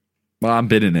 bro. Well, I'm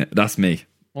binning it. That's me.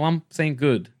 Well, I'm saying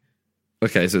good.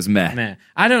 Okay, so it's meh. Meh.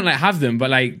 I don't like have them, but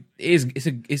like it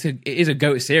is a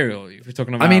goat cereal. If you're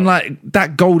talking about, I mean, like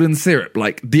that golden syrup.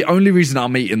 Like the only reason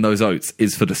I'm eating those oats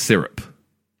is for the syrup.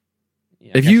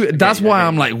 Yeah, that's why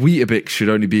I'm like Weetabix should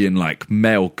only be in like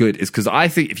male good is because I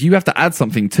think if you have to add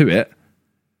something to it,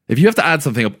 if you have to add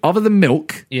something other than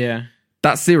milk, yeah,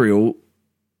 that cereal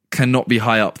cannot be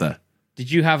high up there.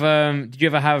 Did you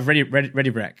ever have Ready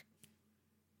Break?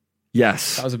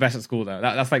 Yes, that was the best at school though.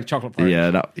 That's like chocolate porridge.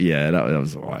 Yeah, that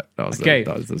was alright. That was okay.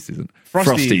 That was the season.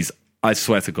 Frosties. I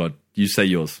swear to God, you say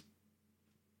yours.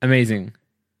 Amazing.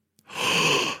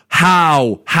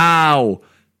 How?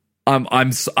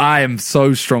 I am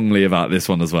so strongly about this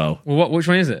one as well. Well, which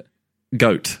one is it?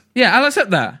 Goat. Yeah, I'll accept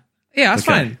that. Yeah, that's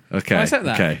fine. Okay. I'll accept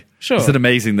that. Okay. Sure. You said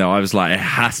amazing though. I was like, it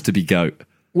has to be goat.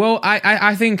 Well,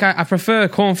 I think I prefer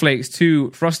cornflakes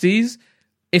to Frosties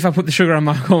if I put the sugar on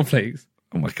my cornflakes.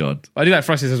 Oh my god. I do like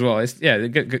Frosties as well. It's,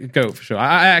 goat for sure.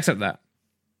 I accept that.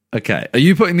 Okay. Are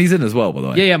you putting these in as well, by the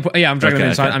way? Yeah, I'm dragging them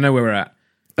in, so I know where we're at.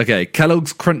 Okay,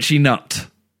 Kellogg's Crunchy Nut.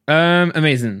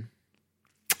 Amazing.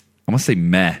 I'm gonna say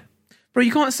meh. Bro,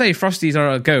 you can't say Frosties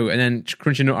are a goat and then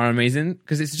Crunchy Nut are amazing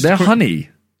because it's just They're honey.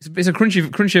 It's a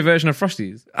crunchier version of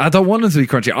Frosties. I don't want them to be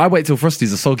crunchy. I wait till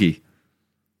Frosties are soggy.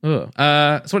 Ugh.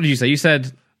 So what did you say? You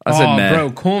said, I said meh.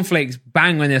 Bro, cornflakes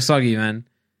bang when they're soggy, man.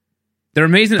 They're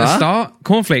amazing at the start.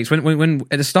 Cornflakes, when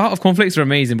at the start of cornflakes, they're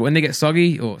amazing, but when they get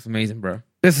soggy, it's amazing, bro.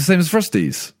 It's the same as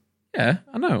Frosties. Yeah,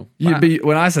 I know.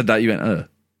 When I said that, you went,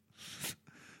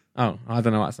 Oh, I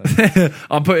don't know what I said.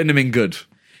 I'm putting them in good.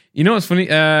 You know what's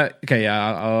funny? Okay,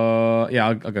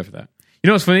 I'll go for that. You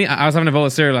know what's funny? I was having a bowl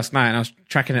of cereal last night and I was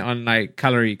tracking it on like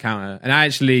calorie counter, and I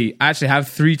actually have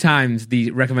 3 times the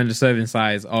recommended serving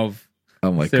size of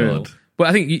cereal. God. But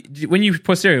I think when you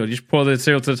pour cereal, you just pour the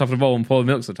cereal to the top of the bowl and pour the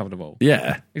milk to the top of the bowl.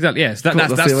 Yeah. Exactly. Yeah. So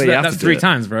that's 3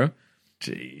 times, bro.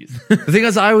 Jeez. The thing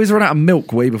is, I always run out of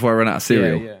milk way before I run out of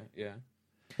cereal. Yeah.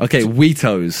 Okay,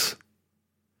 Wheatos.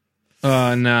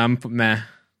 Oh, no, I'm meh.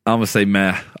 I'm going to say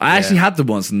meh. I actually had them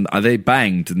once and they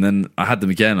banged, and then I had them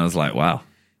again and I was like, wow.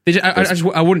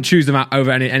 I wouldn't choose them out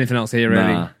over anything else here,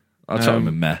 really. Nah, I'll try them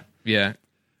in meh. Yeah.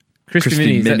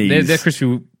 Crispy Minis. They're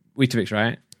crispy Weetabix,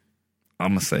 right?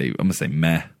 I'm gonna say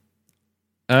meh.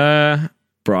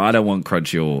 Bro, I don't want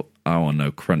crunchy or I want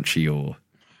no crunchy or.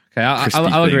 Okay,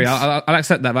 I'll agree. I'll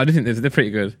accept that, but I do think they're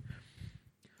pretty good.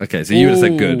 Okay, so you would have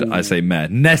said good. I say meh.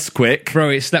 Nesquik, bro,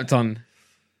 it's slept on.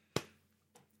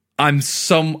 I'll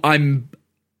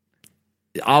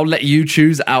let you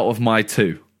choose out of my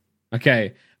 2.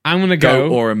 Okay, I'm gonna go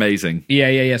or amazing.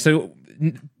 Yeah. So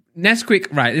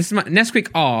Nesquik, right? This is Nesquik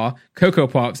are Cocoa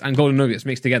Pops and Golden Nuggets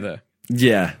mixed together.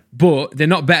 Yeah, but they're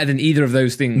not better than either of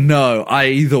those things. No, I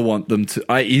either want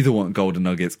Golden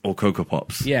Nuggets or Cocoa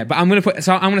Pops. Yeah, but I'm gonna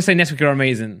say Nesquik are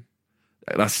amazing.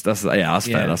 That's fair.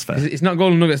 That's fair. It's not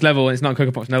Golden Nuggets level and it's not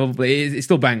Cocoa Pops level, but it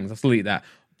still bangs. I'll still eat that.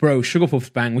 Bro, Sugar Puffs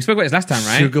bang. We spoke about this last time,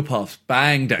 right? Sugar Puffs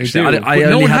banged, actually. I no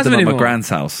only one had has them them at my anymore. grand's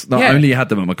house. No, I only had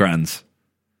them at my grand's.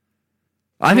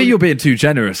 I think you're being too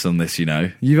generous on this, you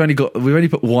know. We've only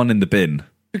put 1 in the bin.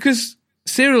 Because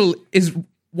cereal is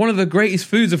one of the greatest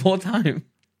foods of all time.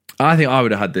 I think I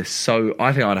would have had I think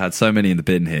I'd have had so many in the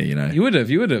bin here, you know. You would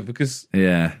have, because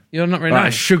yeah. You're not very nice.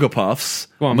 Right, Sugar Puffs.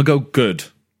 Go on. I'm going to go good.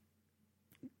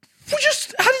 We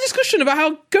just had a discussion about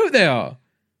how goat they are.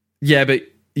 Yeah, but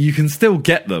you can still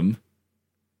get them.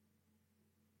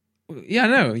 Yeah, I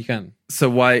know, you can. So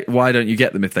why don't you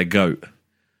get them if they're goat?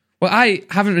 Well, I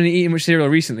haven't really eaten much cereal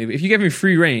recently, but if you give me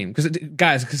free reign, because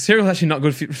cereal is actually not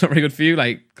good. It's not very good for you.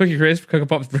 Like Cookie Crisp, Cocoa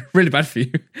Pops, really bad for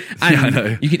you. And yeah, I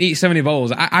know. You can eat so many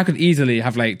bowls. I could easily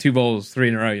have like 2 bowls, 3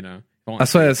 in a row. You know. I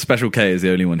swear, Special K is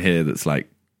the only one here that's like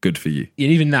good for you.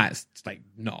 And even that's like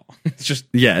not. It's just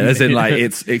as in like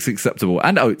it's acceptable.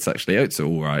 And oats actually, oats are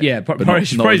all right. Yeah,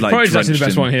 porridge is actually the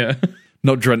best one here.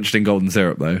 Not drenched in golden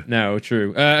syrup though. No,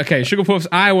 true. Okay, Sugar Puffs.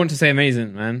 I want to say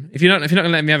amazing, man. If you're not gonna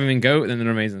let me have them in goat, then they're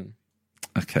amazing.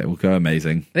 Okay, we'll go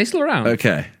amazing. Are they still around?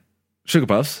 Okay, Sugar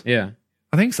Puffs. Yeah,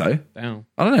 I think so. Damn.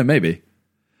 I don't know, maybe.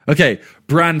 Okay,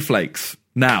 bran flakes.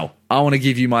 Now, I want to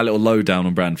give you my little lowdown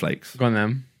on bran flakes. Go on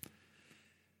then.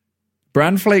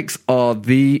 Bran flakes are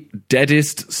the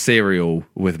deadest cereal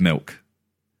with milk.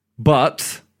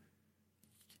 But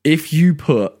if you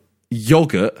put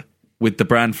yogurt with the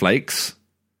bran flakes,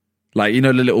 like, you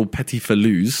know, the little petit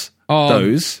filous,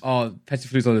 those. Oh, petit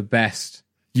filous are the best.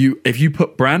 If you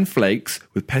put bran flakes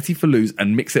with petit filous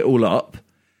and mix it all up,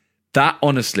 that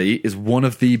honestly is one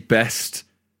of the best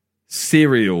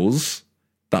cereals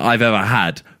that I've ever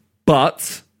had.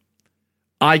 But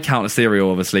I count a cereal,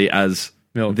 obviously, as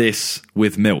milk. This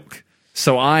with milk.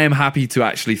 So I am happy to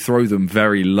actually throw them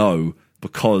very low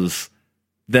because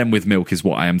them with milk is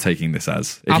what I am taking this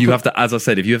as. If you have to add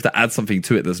something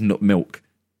to it that's not milk,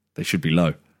 they should be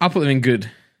low. I'll put them in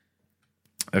good.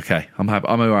 Okay, I'm happy.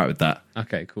 I'm all right with that.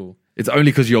 Okay, cool. It's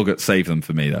only because yogurt saved them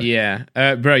for me, though.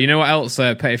 Yeah. Bro, you know what else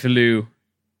petit filou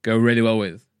go really well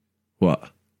with?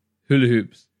 What? Hula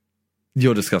hoops.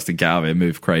 You're disgusting. Get out of here.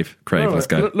 Move. Crave, Laura, let's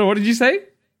go. Laura, what did you say?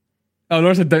 Oh,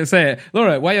 Laura said don't say it.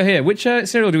 Laura, while you're here, which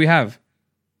cereal do we have?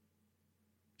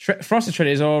 Frosted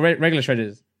Shredders or regular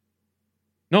Shredders?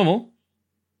 Normal?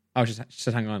 Oh, she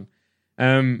said hang on.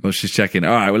 Well, she's checking.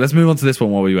 All right, well, let's move on to this one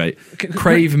while we wait.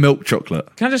 Crave milk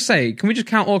chocolate. Can I just say, can we just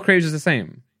count all Craves as the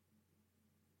same?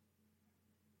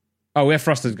 Oh, we have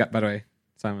Frosted, by the way,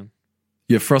 Simon.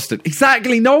 You're Frosted.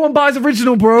 Exactly. No one buys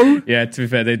original, bro. Yeah, to be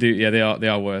fair, they do. Yeah, they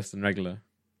are worse than regular.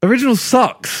 Original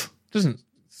sucks. Doesn't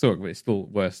suck, but it's still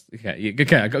worse. Okay,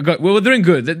 well, they're in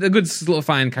good. They're good sort of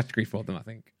fine category for them, I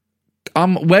think.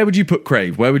 Where would you put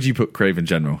Crave? Where would you put Crave in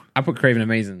general? I put Crave in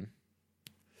amazing.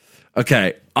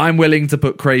 Okay, I'm willing to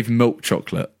put Crave milk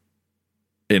chocolate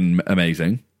in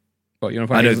amazing. What, you want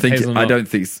to put I don't think hazelnut? I don't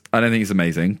think it's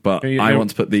amazing, but I want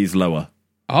to put these lower.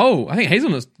 Oh, I think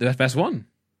hazelnut's the best one.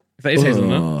 If that is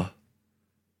hazelnut.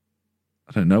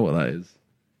 I don't know what that is.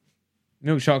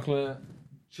 Milk chocolate.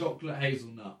 Chocolate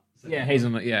hazelnut. Yeah,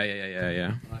 hazelnut.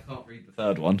 Yeah. I can't read the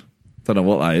third one. Don't know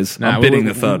what that is. Nah, I'm bidding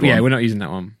the third one. Yeah, we're not using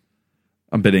that one.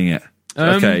 I'm bidding it.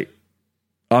 Okay.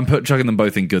 I'm chucking them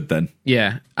both in good then.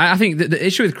 Yeah. I think the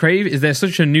issue with Crave is they're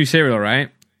such a new cereal, right?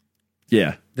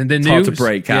 Yeah. Then they're it's new. hard to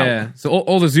break out. Yeah. So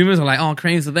all the Zoomers are like, oh,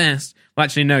 Crave's the best. Well,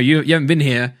 actually, no, you haven't been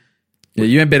here. Yeah,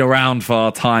 you ain't been around for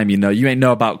our time, you know. You ain't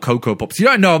know about Cocoa Pops. You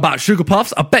don't know about Sugar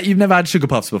Puffs. I bet you've never had Sugar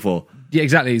Puffs before. Yeah,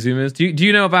 exactly, Zoomers. Do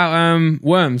you know about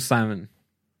worms, Simon?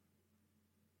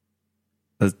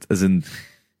 As in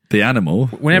the animal?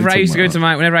 Whenever I used to go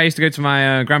to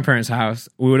my grandparents' house,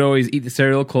 we would always eat the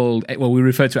cereal called, well, we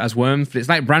refer to it as worms, but it's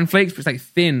like bran flakes, but it's like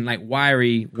thin, like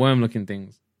wiry, worm-looking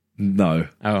things. No.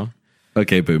 Oh.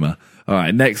 Okay, boomer. All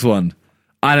right, next one.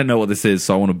 I don't know what this is,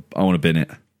 so I want to bin it.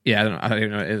 Yeah, I don't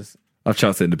even know what it is. I've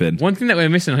chucked it in the bin. One thing that we're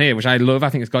missing here, which I love, I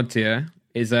think it's God tier,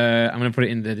 is I'm going to put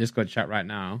it in the Discord chat right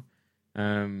now.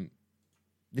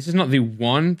 This is not the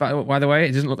one, by the way.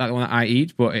 It doesn't look like the one that I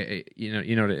eat, but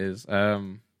you know what it is.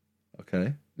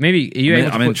 Okay. Maybe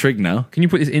I'm intrigued now. Can you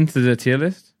put this into the tier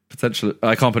list? Potentially,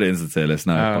 I can't put it into the tier list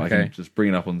now. Oh, but I can just bring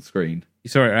it up on the screen. You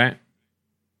saw it, right?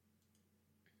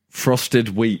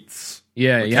 Frosted wheats.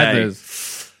 Yeah, you had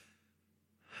those.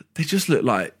 They just look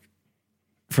like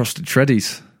frosted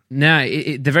shreddies. Nah,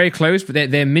 they're very close,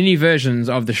 but they're mini versions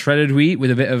of the shredded wheat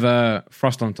with a bit of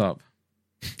frost on top.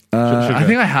 I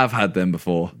think I have had them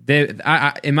before.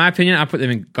 In my opinion, I put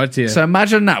them in God tier. So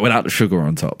imagine that without the sugar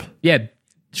on top. Yeah,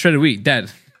 shredded wheat,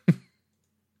 dead.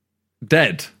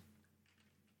 Dead?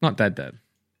 Not dead.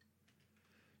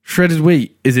 Shredded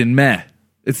wheat is in meh.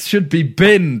 It should be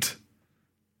binned.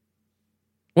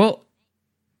 Well,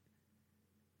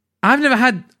 I've never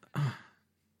had...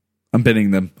 I'm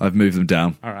binning them. I've moved them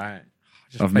down. All right.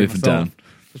 I've moved them down.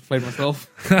 Just played myself.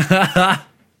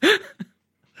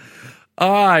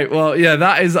 All right. Well, yeah,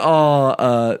 that is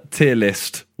our tier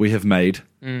list we have made.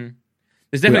 There's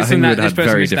definitely some that this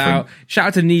person missed out. Shout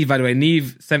out to Neve, by the way.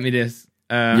 Neve sent me this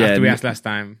after we asked last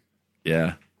time.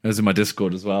 Yeah. It was in my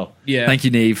Discord as well. Yeah. Thank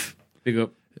you, Neve. Big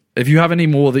up. If you have any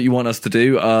more that you want us to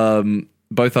do,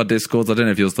 both our Discords, I don't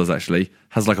know if yours does actually,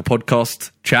 has like a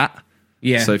podcast chat.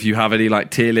 Yeah. So if you have any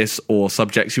like tier lists or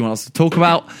subjects you want us to talk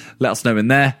about, let us know in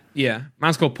there. Yeah.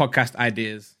 Mine's called Podcast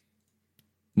Ideas.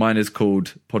 Mine is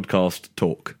called Podcast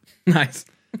Talk. Nice.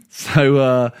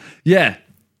 So, yeah,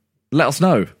 let us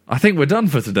know. I think we're done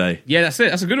for today. Yeah, that's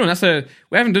it. That's a good one.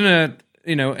 We haven't done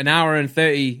an hour and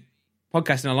 30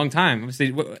 podcast in a long time.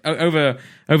 Obviously, over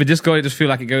Discord, it just feels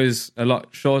like it goes a lot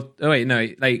short. Oh, wait, no.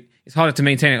 Like, it's harder to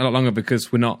maintain it a lot longer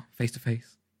because we're not face to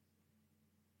face.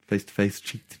 Face to face,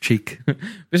 cheek to cheek.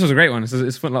 This was a great one. It's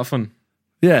a lot of fun.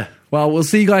 Yeah. Well, we'll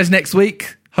see you guys next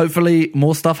week. Hopefully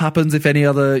more stuff happens. If any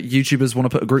other YouTubers want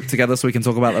to put a group together so we can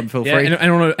talk about them, feel free.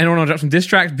 Anyone want to drop some diss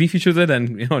tracks, beef each other,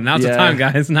 then now's the time,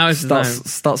 guys. Now is the time.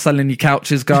 Start selling your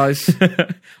couches, guys.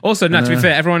 Also, to be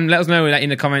fair, everyone let us know in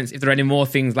the comments if there are any more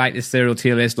things like this serial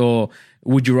tier list or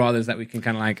would you rathers that we can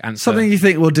kind of like answer. Something you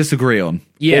think we'll disagree on.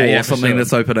 Or something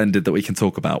that's open-ended that we can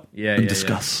talk about and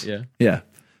discuss. Yeah.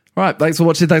 All right. Thanks for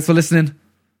watching. Thanks for listening.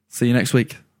 See you next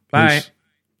week. Bye. Peace.